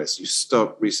progress. You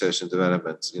stop research and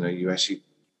development. You actually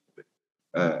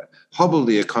hobble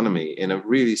the economy in a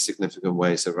really significant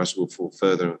way, so Russia will fall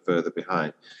further and further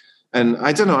behind. And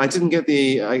I don't know, I didn't get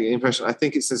the impression, I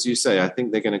think it's as you say, I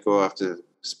think they're going to go after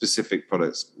specific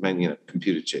products, mainly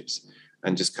computer chips,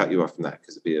 and just cut you off from that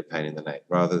because it'd be a pain in the neck,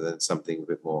 rather than something a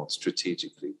bit more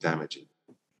strategically damaging.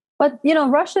 But,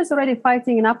 Russia is already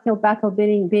fighting an uphill battle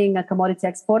being a commodity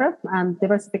exporter, and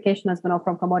diversification as we know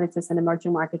from commodities and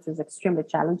emerging markets is extremely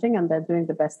challenging, and they're doing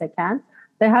the best they can.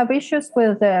 They have issues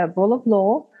with the rule of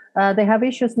law. They have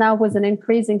issues now with an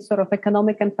increasing sort of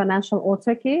economic and financial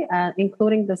autarky,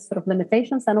 including the sort of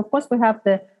limitations. And of course, we have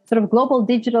the sort of global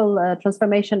digital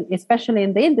transformation, especially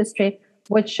in the industry,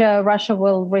 which Russia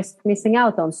will risk missing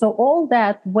out on. So all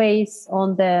that weighs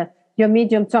on your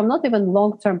medium term, not even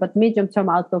long term, but medium term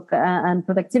outlook and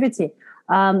productivity.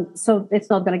 So it's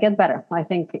not going to get better. I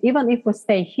think even if we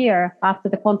stay here after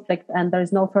the conflict and there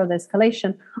is no further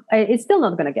escalation, it's still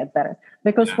not going to get better,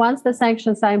 because once the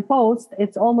sanctions are imposed,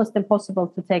 it's almost impossible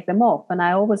to take them off. And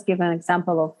I always give an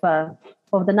example of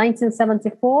the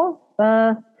 1974.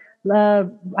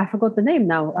 I forgot the name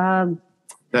now.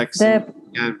 Jackson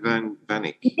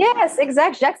Vanik. Yes,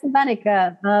 exactly. Jackson Vanik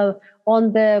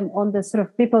on the sort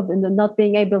of people not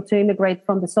being able to immigrate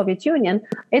from the Soviet Union.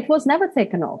 It was never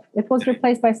taken off. It was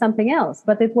replaced by something else,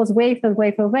 but it was waived and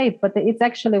waived and waived. But it's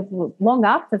actually long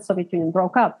after the Soviet Union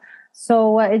broke up.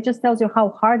 So it just tells you how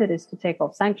hard it is to take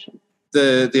off sanctions.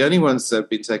 The only ones that have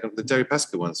been taken off, the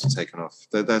Deripaska ones were taken off.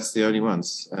 That's the only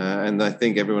ones. And I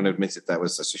think everyone admitted that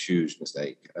was such a huge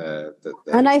mistake.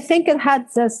 And I think it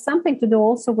had something to do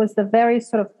also with the very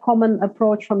sort of common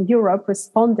approach from Europe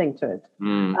responding to it,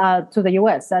 to the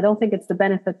US. I don't think it's the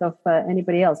benefit of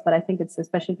anybody else, but I think it's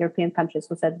especially European countries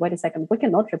who said, wait a second, we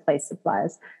cannot replace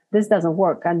suppliers. This doesn't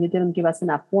work, and you didn't give us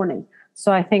enough warning.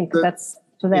 So I think that's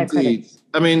to their credit.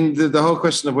 I mean, the whole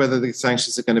question of whether the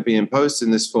sanctions are going to be imposed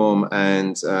in this form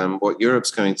and what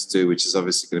Europe's going to do, which is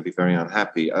obviously going to be very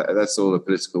unhappy, that's all a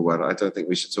political one. I don't think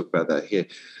we should talk about that here.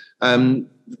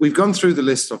 We've gone through the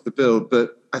list of the bill,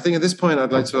 but I think at this point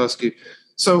I'd like to ask you,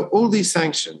 so all these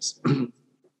sanctions,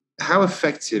 how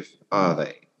effective are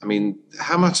they? I mean,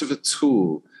 how much of a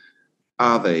tool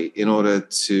are they in order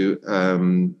to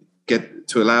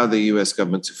allow the US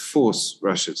government to force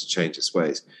Russia to change its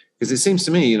ways? Because it seems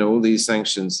to me, all these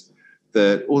sanctions,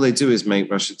 that all they do is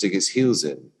make Russia dig its heels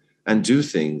in and do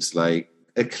things like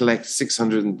collect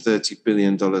 $630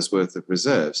 billion worth of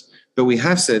reserves. But we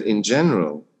have said, in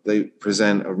general, they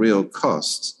present a real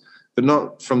cost, but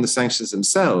not from the sanctions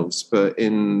themselves, but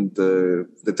in the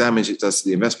damage it does to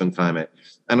the investment climate.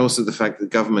 And also the fact that the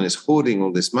government is hoarding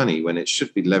all this money when it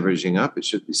should be leveraging up, it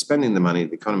should be spending the money.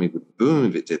 The economy would boom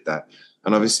if it did that.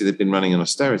 And obviously, they've been running an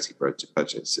austerity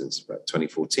budget since about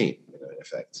 2014, in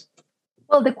effect.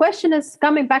 Well, the question is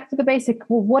coming back to the basic.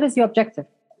 What is your objective?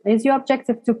 Is your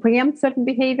objective to preempt certain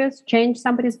behaviors, change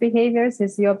somebody's behaviors?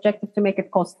 Is your objective to make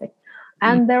it costly?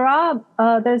 And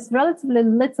there's relatively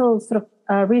little sort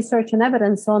of research and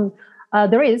evidence on,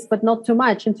 there is, but not too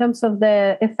much, in terms of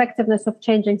the effectiveness of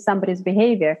changing somebody's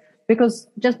behavior. Because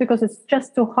it's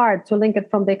just too hard to link it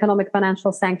from the economic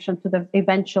financial sanction to the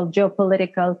eventual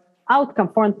geopolitical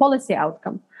outcome, foreign policy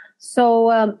outcome.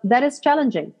 So that is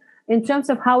challenging. In terms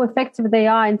of how effective they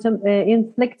are in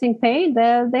inflicting pain,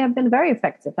 they have been very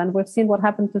effective. And we've seen what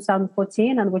happened in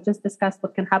 2014, and we just discussed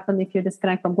what can happen if you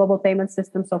disconnect from global payment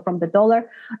systems or from the dollar.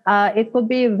 It would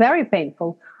be very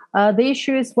painful. The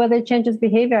issue is whether it changes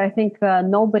behavior. I think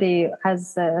nobody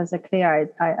has a clear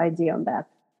idea on that.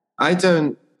 I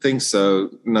don't think so,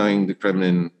 knowing the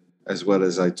Kremlin as well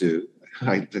as I do.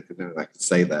 I don't know if I can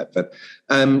say that, but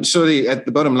surely at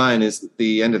the bottom line is at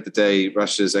the end of the day,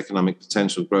 Russia's economic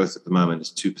potential growth at the moment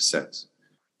is 2%.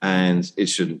 And it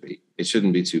shouldn't be. It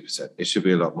shouldn't be 2%. It should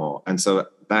be a lot more. And so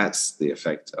that's the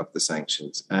effect of the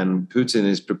sanctions. And Putin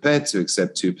is prepared to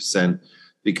accept 2%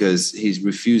 because he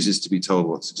refuses to be told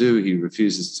what to do. He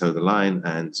refuses to toe the line,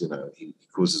 and he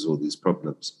causes all these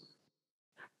problems.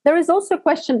 There is also a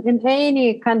question in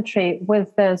any country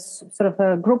with this sort of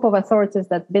a group of authorities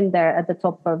that's been there at the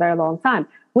top for a very long time.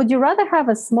 Would you rather have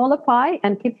a smaller pie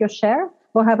and keep your share,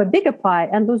 or have a bigger pie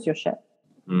and lose your share?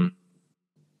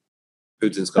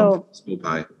 Putin's gone for small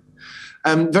pie.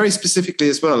 Very specifically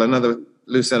as well, another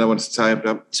loose end I wanted to tie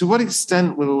up. To what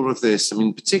extent will all of this, I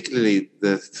mean, particularly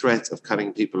the threat of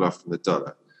cutting people off from the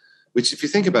dollar, which if you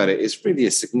think about it, is really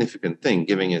a significant thing,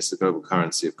 given it's the global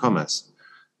currency of commerce.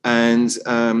 And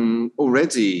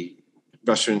already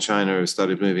Russia and China have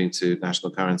started moving to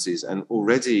national currencies, and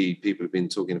already people have been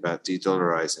talking about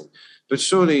de-dollarizing. But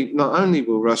surely not only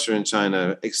will Russia and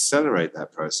China accelerate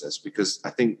that process, because I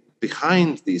think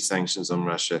behind these sanctions on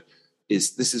Russia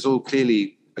this is all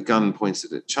clearly a gun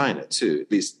pointed at China too.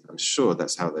 At least I'm sure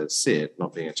that's how they'll see it,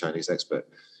 not being a Chinese expert.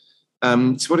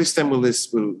 To what extent will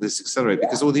this accelerate?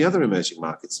 Because all the other emerging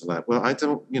markets are like, well,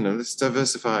 let's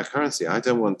diversify our currency. I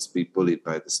don't want to be bullied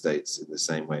by the States in the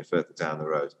same way further down the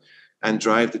road, and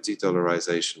drive the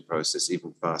de-dollarization process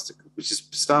even faster, which has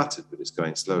started, but it's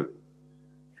going slowly.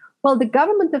 Well, the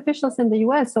government officials in the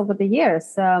US over the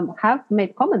years have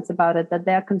made comments about it, that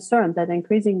they are concerned that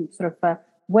increasing sort of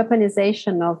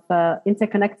weaponization of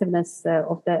interconnectedness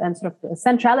and sort of the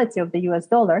centrality of the US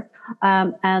dollar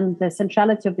and the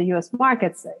centrality of the US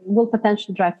markets will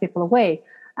potentially drive people away.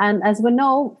 And as we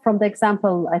know from the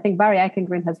example, I think Barry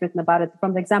Eichengreen has written about it,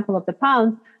 from the example of the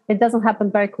pound, it doesn't happen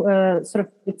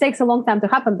it takes a long time to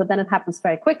happen, but then it happens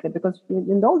very quickly, because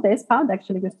in the old days, pound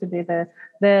actually used to be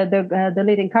the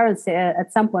leading currency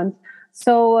at some point.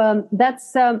 So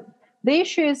that's the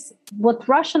issue is what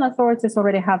Russian authorities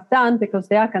already have done, because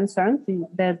they are concerned.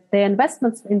 The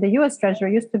investments in the US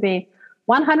Treasury used to be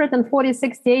 140,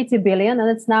 60, 80 billion, and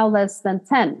it's now less than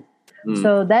 10.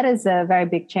 So that is a very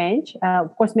big change.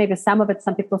 Of course, maybe some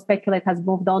people speculate has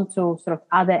moved on to sort of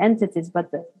other entities,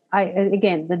 but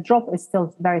again, the drop is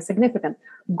still very significant.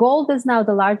 Gold is now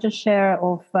the largest share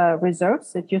of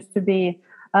reserves. It used to be,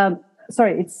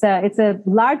 it's a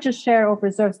larger share of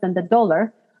reserves than the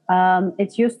dollar.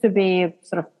 It used to be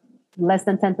sort of less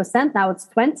than 10%. Now it's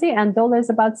 20%, and dollar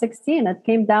is about 16%. It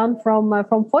came down from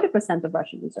 40% of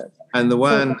Russian reserves. And the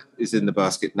yuan is in the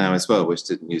basket now as well, which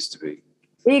didn't used to be.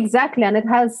 Exactly, and it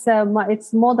has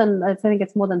it's more than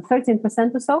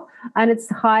 13% or so, and it's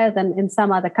higher than in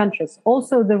some other countries.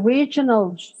 Also, the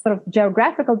regional sort of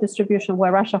geographical distribution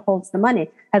where Russia holds the money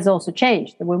has also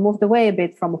changed. We moved away a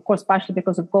bit from, of course, partially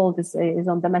because of gold is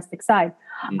on domestic side.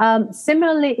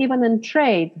 Similarly, even in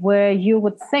trade, where you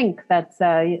would think that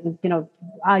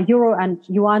euro and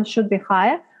yuan should be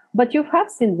higher, but you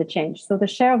have seen the change. So the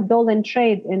share of dollar in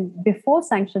trade before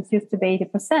sanctions used to be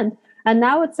 80%. And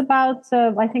now it's about,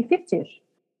 I think, 50-ish.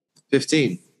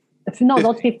 15? No, 50.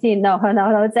 Not 15. No.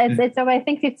 It's I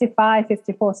think 55,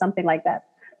 54, something like that.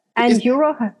 And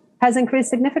euro has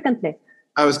increased significantly.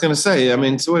 I was going to say, I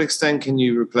mean, to what extent can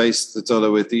you replace the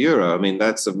dollar with the euro? I mean,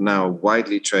 that's a now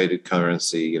widely traded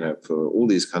currency, for all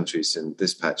these countries in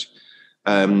this patch.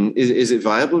 Is it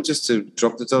viable just to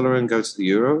drop the dollar and go to the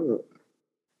euro?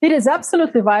 It is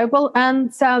absolutely viable.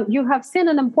 And you have seen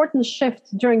an important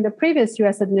shift during the previous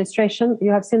US administration. You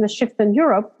have seen a shift in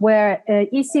Europe where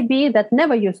ECB, that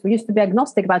never used to be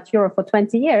agnostic about euro for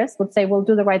 20 years, would say, we'll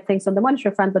do the right things on the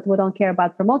monetary front, but we don't care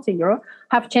about promoting euro,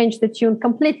 have changed the tune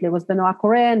completely with Benoit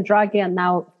Cœuré and Draghi, and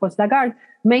now, of course, Lagarde,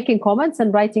 making comments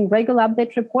and writing regular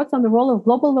update reports on the role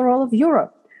of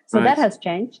euro. So That has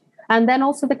changed. And then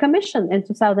also the Commission in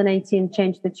 2018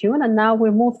 changed the tune. And now we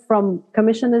moved from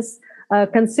commissioners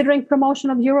considering promotion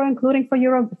of euro, including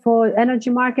for energy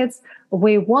markets.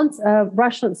 We want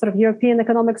Russian sort of European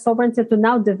economic sovereignty to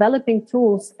now developing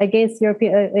tools against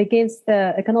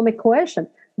economic coercion.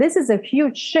 This is a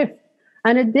huge shift,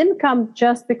 and it didn't come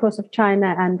just because of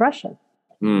China and Russia.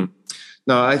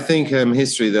 No, I think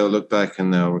history, they'll look back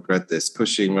and they'll regret this,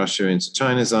 pushing Russia into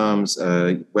China's arms,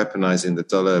 weaponizing the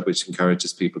dollar, which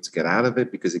encourages people to get out of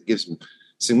it because it gives them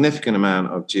significant amount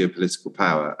of geopolitical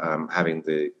power, having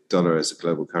the dollar as a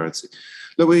global currency.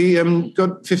 Look, we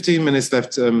got 15 minutes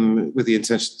left with the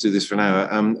intention to do this for an hour.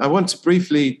 I want to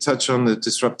briefly touch on the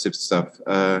disruptive stuff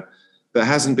that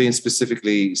hasn't been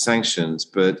specifically sanctions,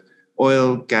 but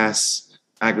oil, gas,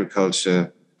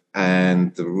 agriculture,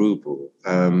 and the ruble.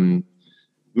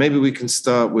 Maybe we can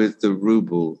start with the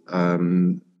ruble.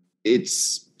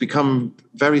 It's become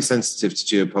very sensitive to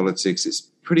geopolitics. It's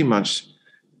pretty much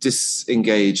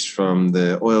disengaged from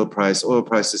the oil price. Oil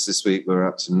prices this week were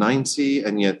up to 90,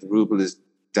 and yet the ruble is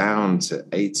down to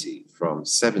 80 from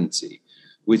 70,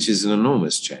 which is an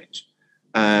enormous change.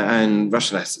 And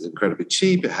Russian assets are incredibly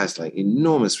cheap. It has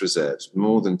enormous reserves,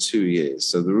 more than 2 years.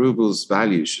 So the ruble's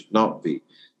value should not be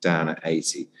down at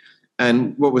 80.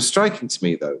 And what was striking to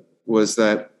me, though, was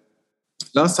that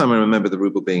last time I remember the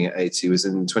ruble being at 80 was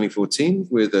in 2014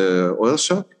 with the oil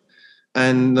shock.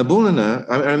 And Nabulina,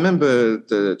 I remember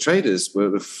the traders were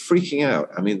freaking out.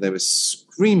 I mean, they were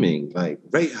screaming like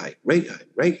rate hike, rate hike,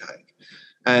 rate hike.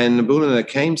 And Nabulina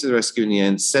came to the rescue in the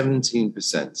end,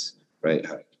 17% rate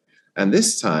hike. And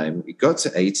this time it got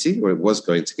to 80, or it was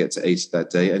going to get to 80 that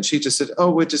day. And she just said,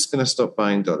 oh, we're just going to stop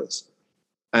buying dollars.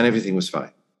 And everything was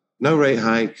fine. No rate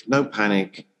hike, no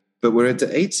panic. But we're at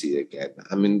the 80 again.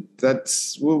 I mean,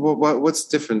 that's what's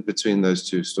different between those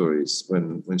two stories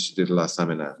when she did it last time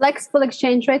in that? Flexible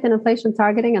exchange rate and inflation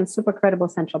targeting and super credible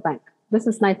central bank. This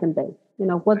is night and day. You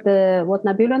know, what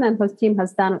Nabulina and her team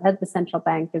has done at the central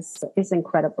bank is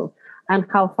incredible, and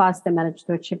how fast they managed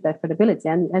to achieve that credibility.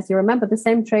 And as you remember, the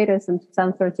same traders in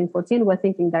 2013-14 were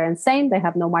thinking they're insane. They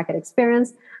have no market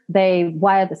experience.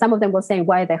 Some of them were saying,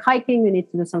 why are they hiking? We need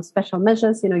to do some special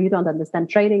measures. You know, you don't understand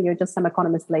trading. You're just some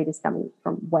economist ladies coming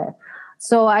from where?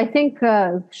 So I think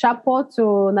chapeau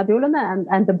to Nabulina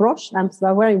and the broche. I'm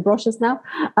wearing brooches now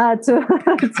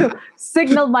to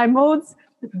signal my moods.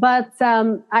 But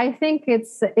I think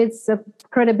it's a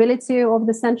credibility of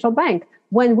the central bank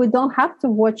when we don't have to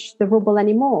watch the ruble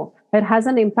anymore. It has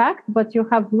an impact, but you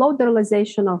have low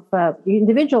dollarization of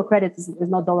individual credit is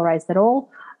not dollarized at all.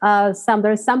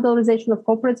 There is some dollarization of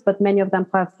corporates, but many of them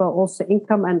have also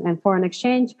income and foreign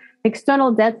exchange.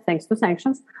 External debt, thanks to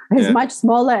sanctions, is much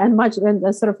smaller and much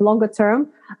sort of longer term.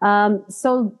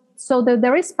 So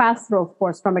there is pass-through, of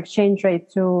course, from exchange rate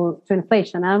to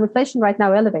inflation. And inflation right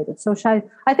now elevated. So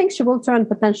I think she will turn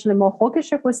potentially more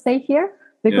hawkish if we stay here,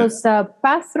 because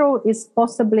pass-through is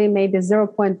possibly maybe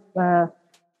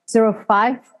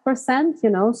 0.05%, you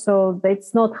know, so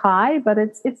it's not high, but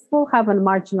it will have a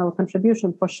marginal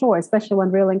contribution for sure, especially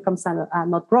when real incomes are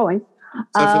not growing.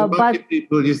 So for the market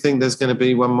people, you think there's going to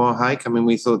be one more hike? I mean,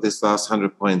 we thought this last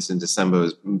 100 points in December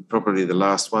was probably the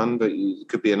last one, but it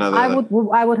could be another. I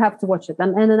would have to watch it.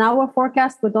 And in our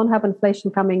forecast, we don't have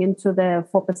inflation coming into the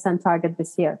 4% target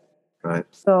this year. Right.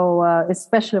 So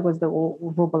especially with the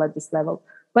ruble at this level.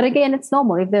 But again, it's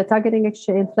normal. If they're targeting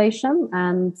inflation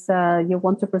and you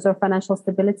want to preserve financial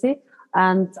stability,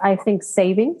 and I think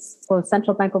savings for the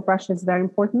Central Bank of Russia is very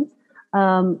important.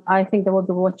 I think they will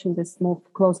be watching this move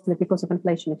closely because of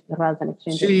inflation rather than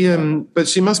exchange. But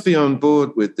she must be on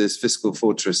board with this fiscal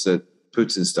fortress that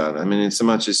Putin's done. I mean, in so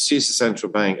much as she's a central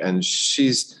bank and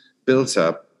she's built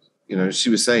up, you know, she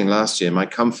was saying last year, my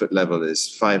comfort level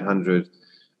is $500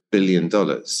 billion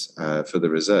for the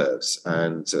reserves.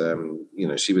 And, you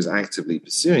know, she was actively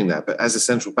pursuing that. But as a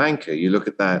central banker, you look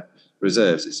at that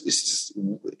reserves, it's just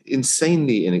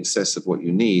insanely in excess of what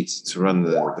you need to run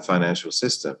the financial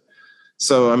system.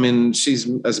 So, I mean, she's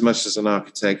as much as an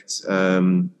architect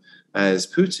as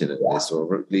Putin in this,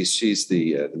 or at least she's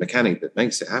the mechanic that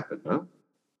makes it happen, no?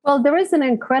 Well, there is an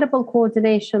incredible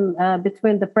coordination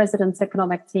between the president's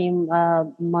economic team,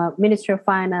 Ministry of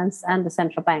Finance, and the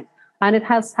central bank. And it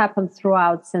has happened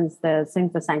throughout since the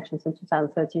sanctions in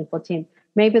 2013-14.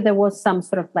 Maybe there was some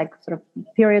sort of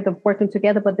period of working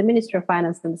together, but the Ministry of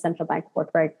Finance and the central bank work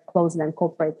very closely and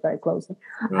cooperate very closely,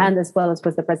 and as well as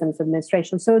with the president's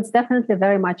administration. So it's definitely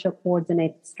very much a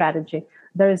coordinated strategy.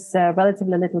 There is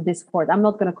relatively little discord. I'm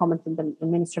not going to comment on the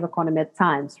Ministry of Economy at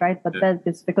times, right? But that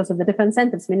is because of the different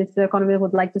incentives. Ministry of Economy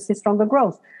would like to see stronger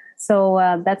growth. So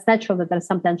that's natural that there's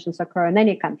some tensions occur in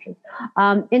any country.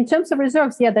 In terms of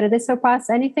reserves, they surpass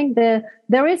anything.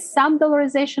 There is some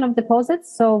dollarization of deposits,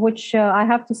 so which I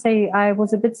have to say I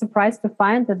was a bit surprised to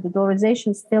find that the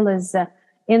dollarization still is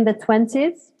in the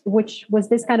 20s, which was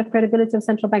this kind of credibility of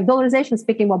central bank. Dollarization,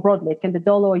 speaking more broadly, it can be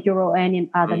dollar or euro or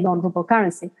any other non-ruble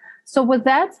currency. So with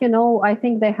that, you know, I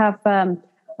think they have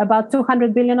about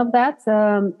 200 billion of that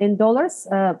in dollars,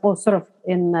 or sort of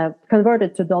in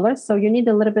converted to dollars. So you need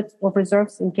a little bit of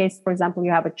reserves in case, for example, you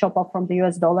have a chop off from the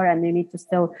US dollar and you need to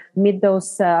still meet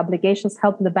those obligations,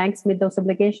 help the banks meet those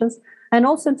obligations. And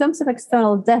also in terms of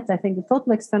external debt, I think the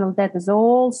total external debt is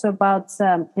also about,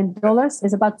 in dollars,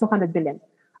 is about 200 billion.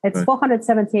 It's right.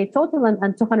 478 total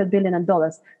and 200 billion in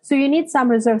dollars. So you need some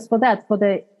reserves for that, for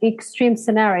the extreme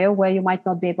scenario where you might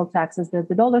not be able to access the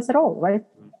dollars at all, right?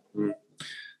 Mm-hmm.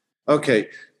 Okay.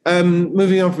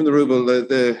 Moving on from the ruble,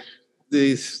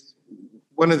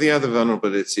 one of the other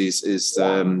vulnerabilities is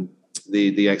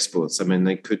the exports. I mean,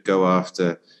 they could go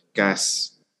after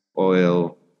gas,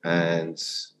 oil, and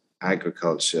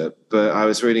agriculture. But I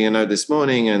was reading a note this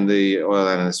morning, and the oil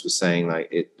analyst was saying,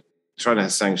 trying to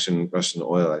sanction Russian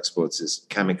oil exports is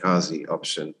kamikaze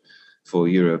option for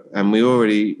Europe. And we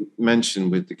already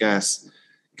mentioned with the gas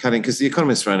cutting, because the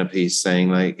Economist ran a piece saying,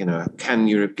 can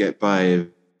Europe get by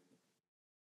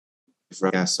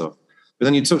gas off? But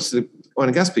then you talk to the oil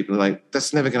and gas people, and like,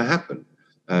 that's never going to happen,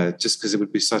 just because it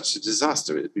would be such a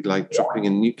disaster. It would be like dropping a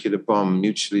nuclear bomb,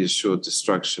 mutually assured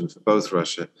destruction for both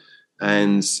Russia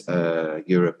and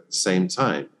Europe at the same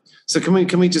time. So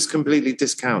can we just completely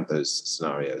discount those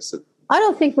scenarios? I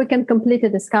don't think we can completely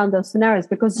discount those scenarios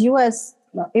because U.S.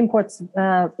 imports,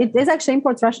 it is actually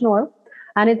imports Russian oil,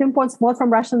 and it imports more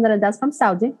from Russia than it does from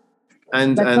Saudi.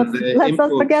 Let's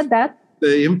not forget that.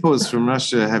 The imports from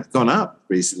Russia have gone up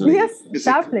recently. Yes,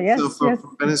 sharply, yes.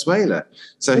 From Venezuela.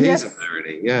 So here's a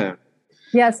parity, yeah.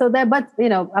 Yeah, so there, but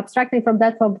abstracting from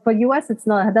that, for US, it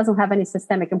doesn't have any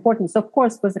systemic importance. Of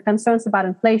course, with the concerns about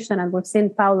inflation, and we've seen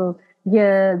Powell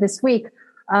this week,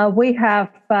 we have,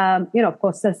 of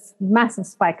course, this massive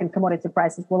spike in commodity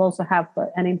prices will also have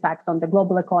an impact on the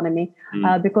global economy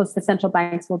because the central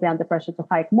banks will be under pressure to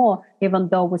hike more, even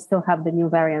though we still have the new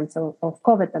variants of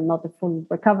COVID and not a full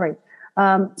recovery.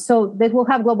 So they will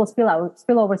have global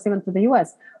spillovers even to the US.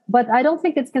 But I don't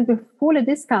think it can be fully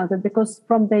discounted because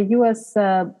from the US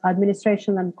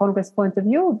administration and Congress point of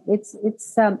view,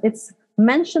 it's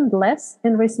mentioned less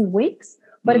in recent weeks,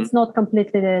 but it's not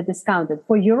completely discounted.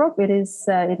 For Europe,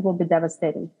 it will be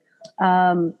devastating.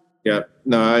 Yeah,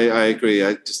 no, I agree.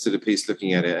 I just did a piece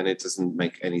looking at it, and it doesn't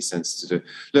make any sense to do.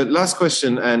 Look, last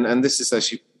question, and this is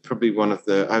actually probably one of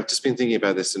the. I've just been thinking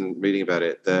about this and reading about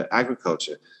it. The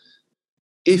agriculture.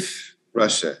 If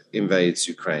Russia invades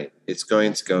Ukraine, it's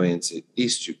going to go into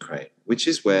East Ukraine, which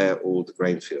is where all the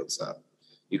grain fields are.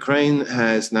 Ukraine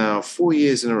has now 4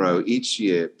 years in a row, each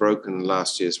year, broken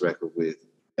last year's record with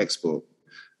export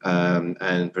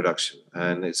and production.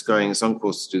 And it's on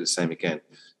course to do the same again.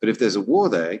 But if there's a war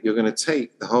there, you're going to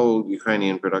take the whole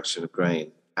Ukrainian production of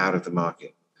grain out of the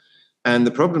market. And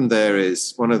the problem there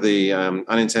is one of the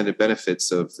unintended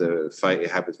benefits of the fight you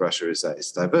have with Russia is that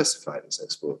it's diversified its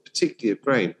export, particularly of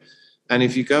grain. And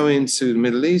if you go into the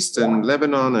Middle East and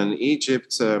Lebanon and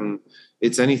Egypt,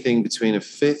 it's anything between a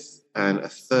fifth and a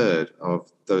third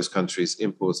of those countries'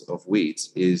 imports of wheat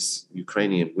is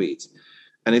Ukrainian wheat.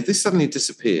 And if this suddenly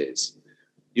disappears,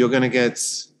 you're going to get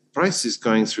prices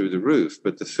going through the roof.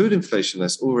 But the food inflation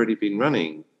that's already been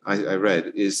running, I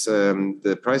read, is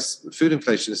food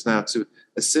inflation is now to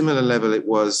a similar level it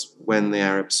was when the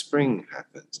Arab Spring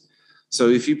happened. So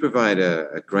if you provide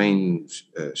a grain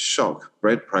shock,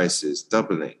 bread prices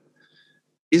doubling,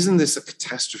 isn't this a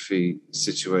catastrophe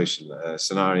situation,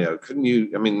 scenario? Couldn't you,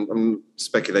 I'm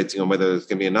speculating on whether there's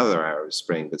going to be another Arab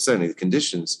Spring, but certainly the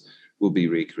conditions will be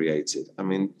recreated.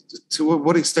 To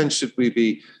what extent should we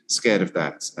be scared of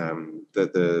that?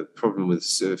 That the problem with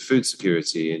food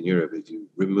security in Europe if you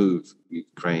remove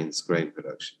Ukraine's grain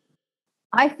production?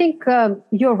 I think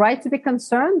you're right to be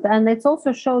concerned, and it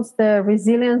also shows the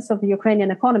resilience of the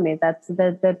Ukrainian economy, that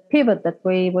the pivot that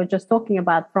we were just talking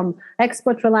about from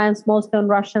export reliance mostly on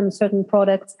Russian certain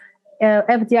products,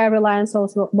 FDI reliance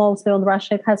also mostly on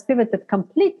Russia, it has pivoted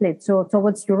completely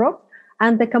towards Europe.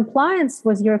 And the compliance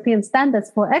with European standards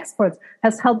for exports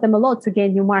has helped them a lot to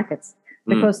gain new markets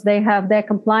because they're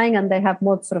complying and they have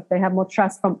more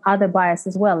trust from other buyers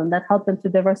as well. And that helped them to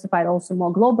diversify also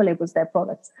more globally with their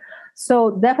products.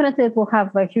 So definitely it will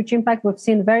have a huge impact. We've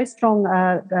seen very strong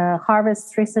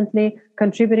harvests recently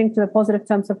contributing to the positive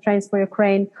terms of trade for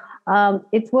Ukraine.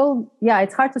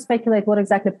 It's hard to speculate what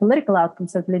exactly political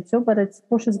outcomes it lead to, but it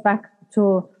pushes back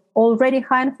to already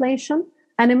high inflation.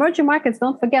 And emerging markets,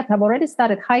 don't forget, have already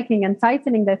started hiking and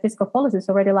tightening their fiscal policies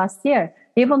already last year,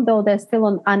 even though they're still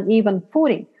on uneven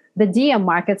footing. The DM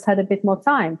markets had a bit more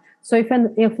time. So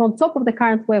if on top of the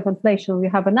current wave of inflation, we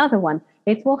have another one,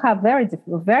 it will have very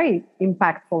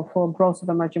impactful for growth of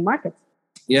emerging markets.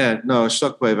 Yeah, no, a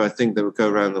shockwave, I think, that will go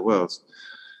around the world.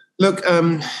 Look,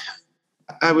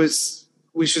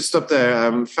 we should stop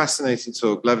there. Fascinating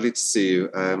talk. Lovely to see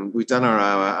you. We've done our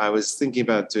hour. I was thinking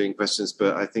about doing questions,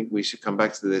 but I think we should come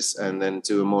back to this and then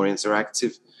do a more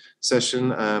interactive session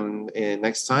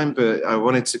next time. But I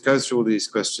wanted to go through all these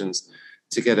questions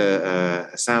to get a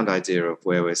sound idea of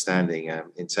where we're standing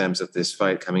in terms of this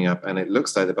fight coming up. And it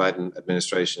looks like the Biden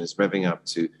administration is revving up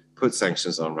to put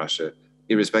sanctions on Russia,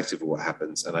 irrespective of what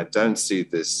happens. And I don't see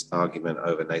this argument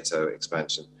over NATO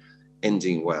expansion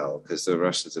ending well, because the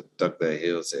Russians have dug their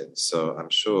heels in. So I'm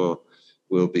sure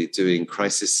we'll be doing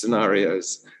crisis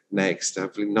scenarios next,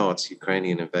 hopefully not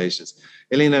Ukrainian invasions.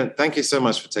 Elina, thank you so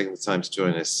much for taking the time to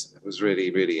join us. It was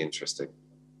really, really interesting.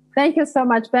 Thank you so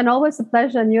much, Ben. Always a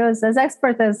pleasure. And you're as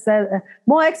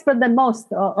more expert than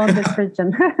most on this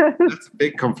region. That's a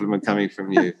big compliment coming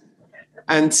from you.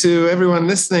 And to everyone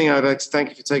listening, I'd like to thank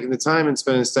you for taking the time and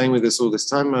staying with us all this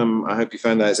time. I hope you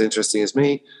found that as interesting as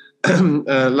me.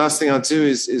 Last thing I'll do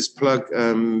is plug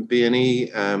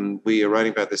BNE. We are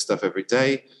writing about this stuff every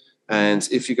day. And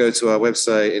if you go to our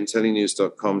website,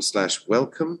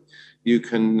 intellinews.com/welcome, you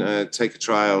can take a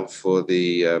trial for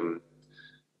the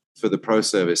pro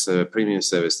service, a premium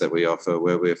service that we offer,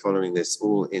 where we're following this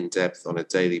all in depth on a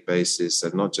daily basis,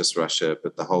 and not just Russia,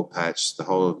 but the whole patch, the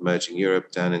whole of emerging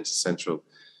Europe down into Central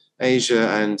Asia,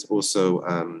 and also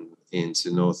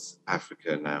into North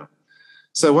Africa now.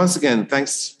 So once again,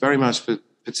 thanks very much for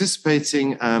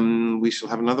participating. We shall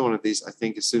have another one of these, I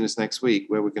think, as soon as next week,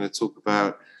 where we're going to talk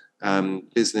about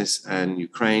business and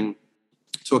Ukraine,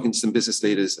 talking to some business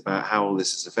leaders about how all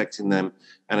this is affecting them,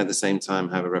 and at the same time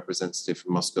have a representative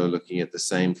from Moscow looking at the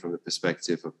same from the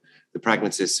perspective of the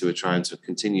pragmatists who are trying to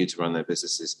continue to run their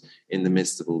businesses in the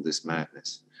midst of all this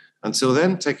madness. Until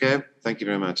then, take care. Thank you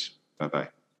very much. Bye-bye.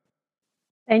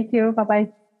 Thank you.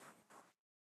 Bye-bye.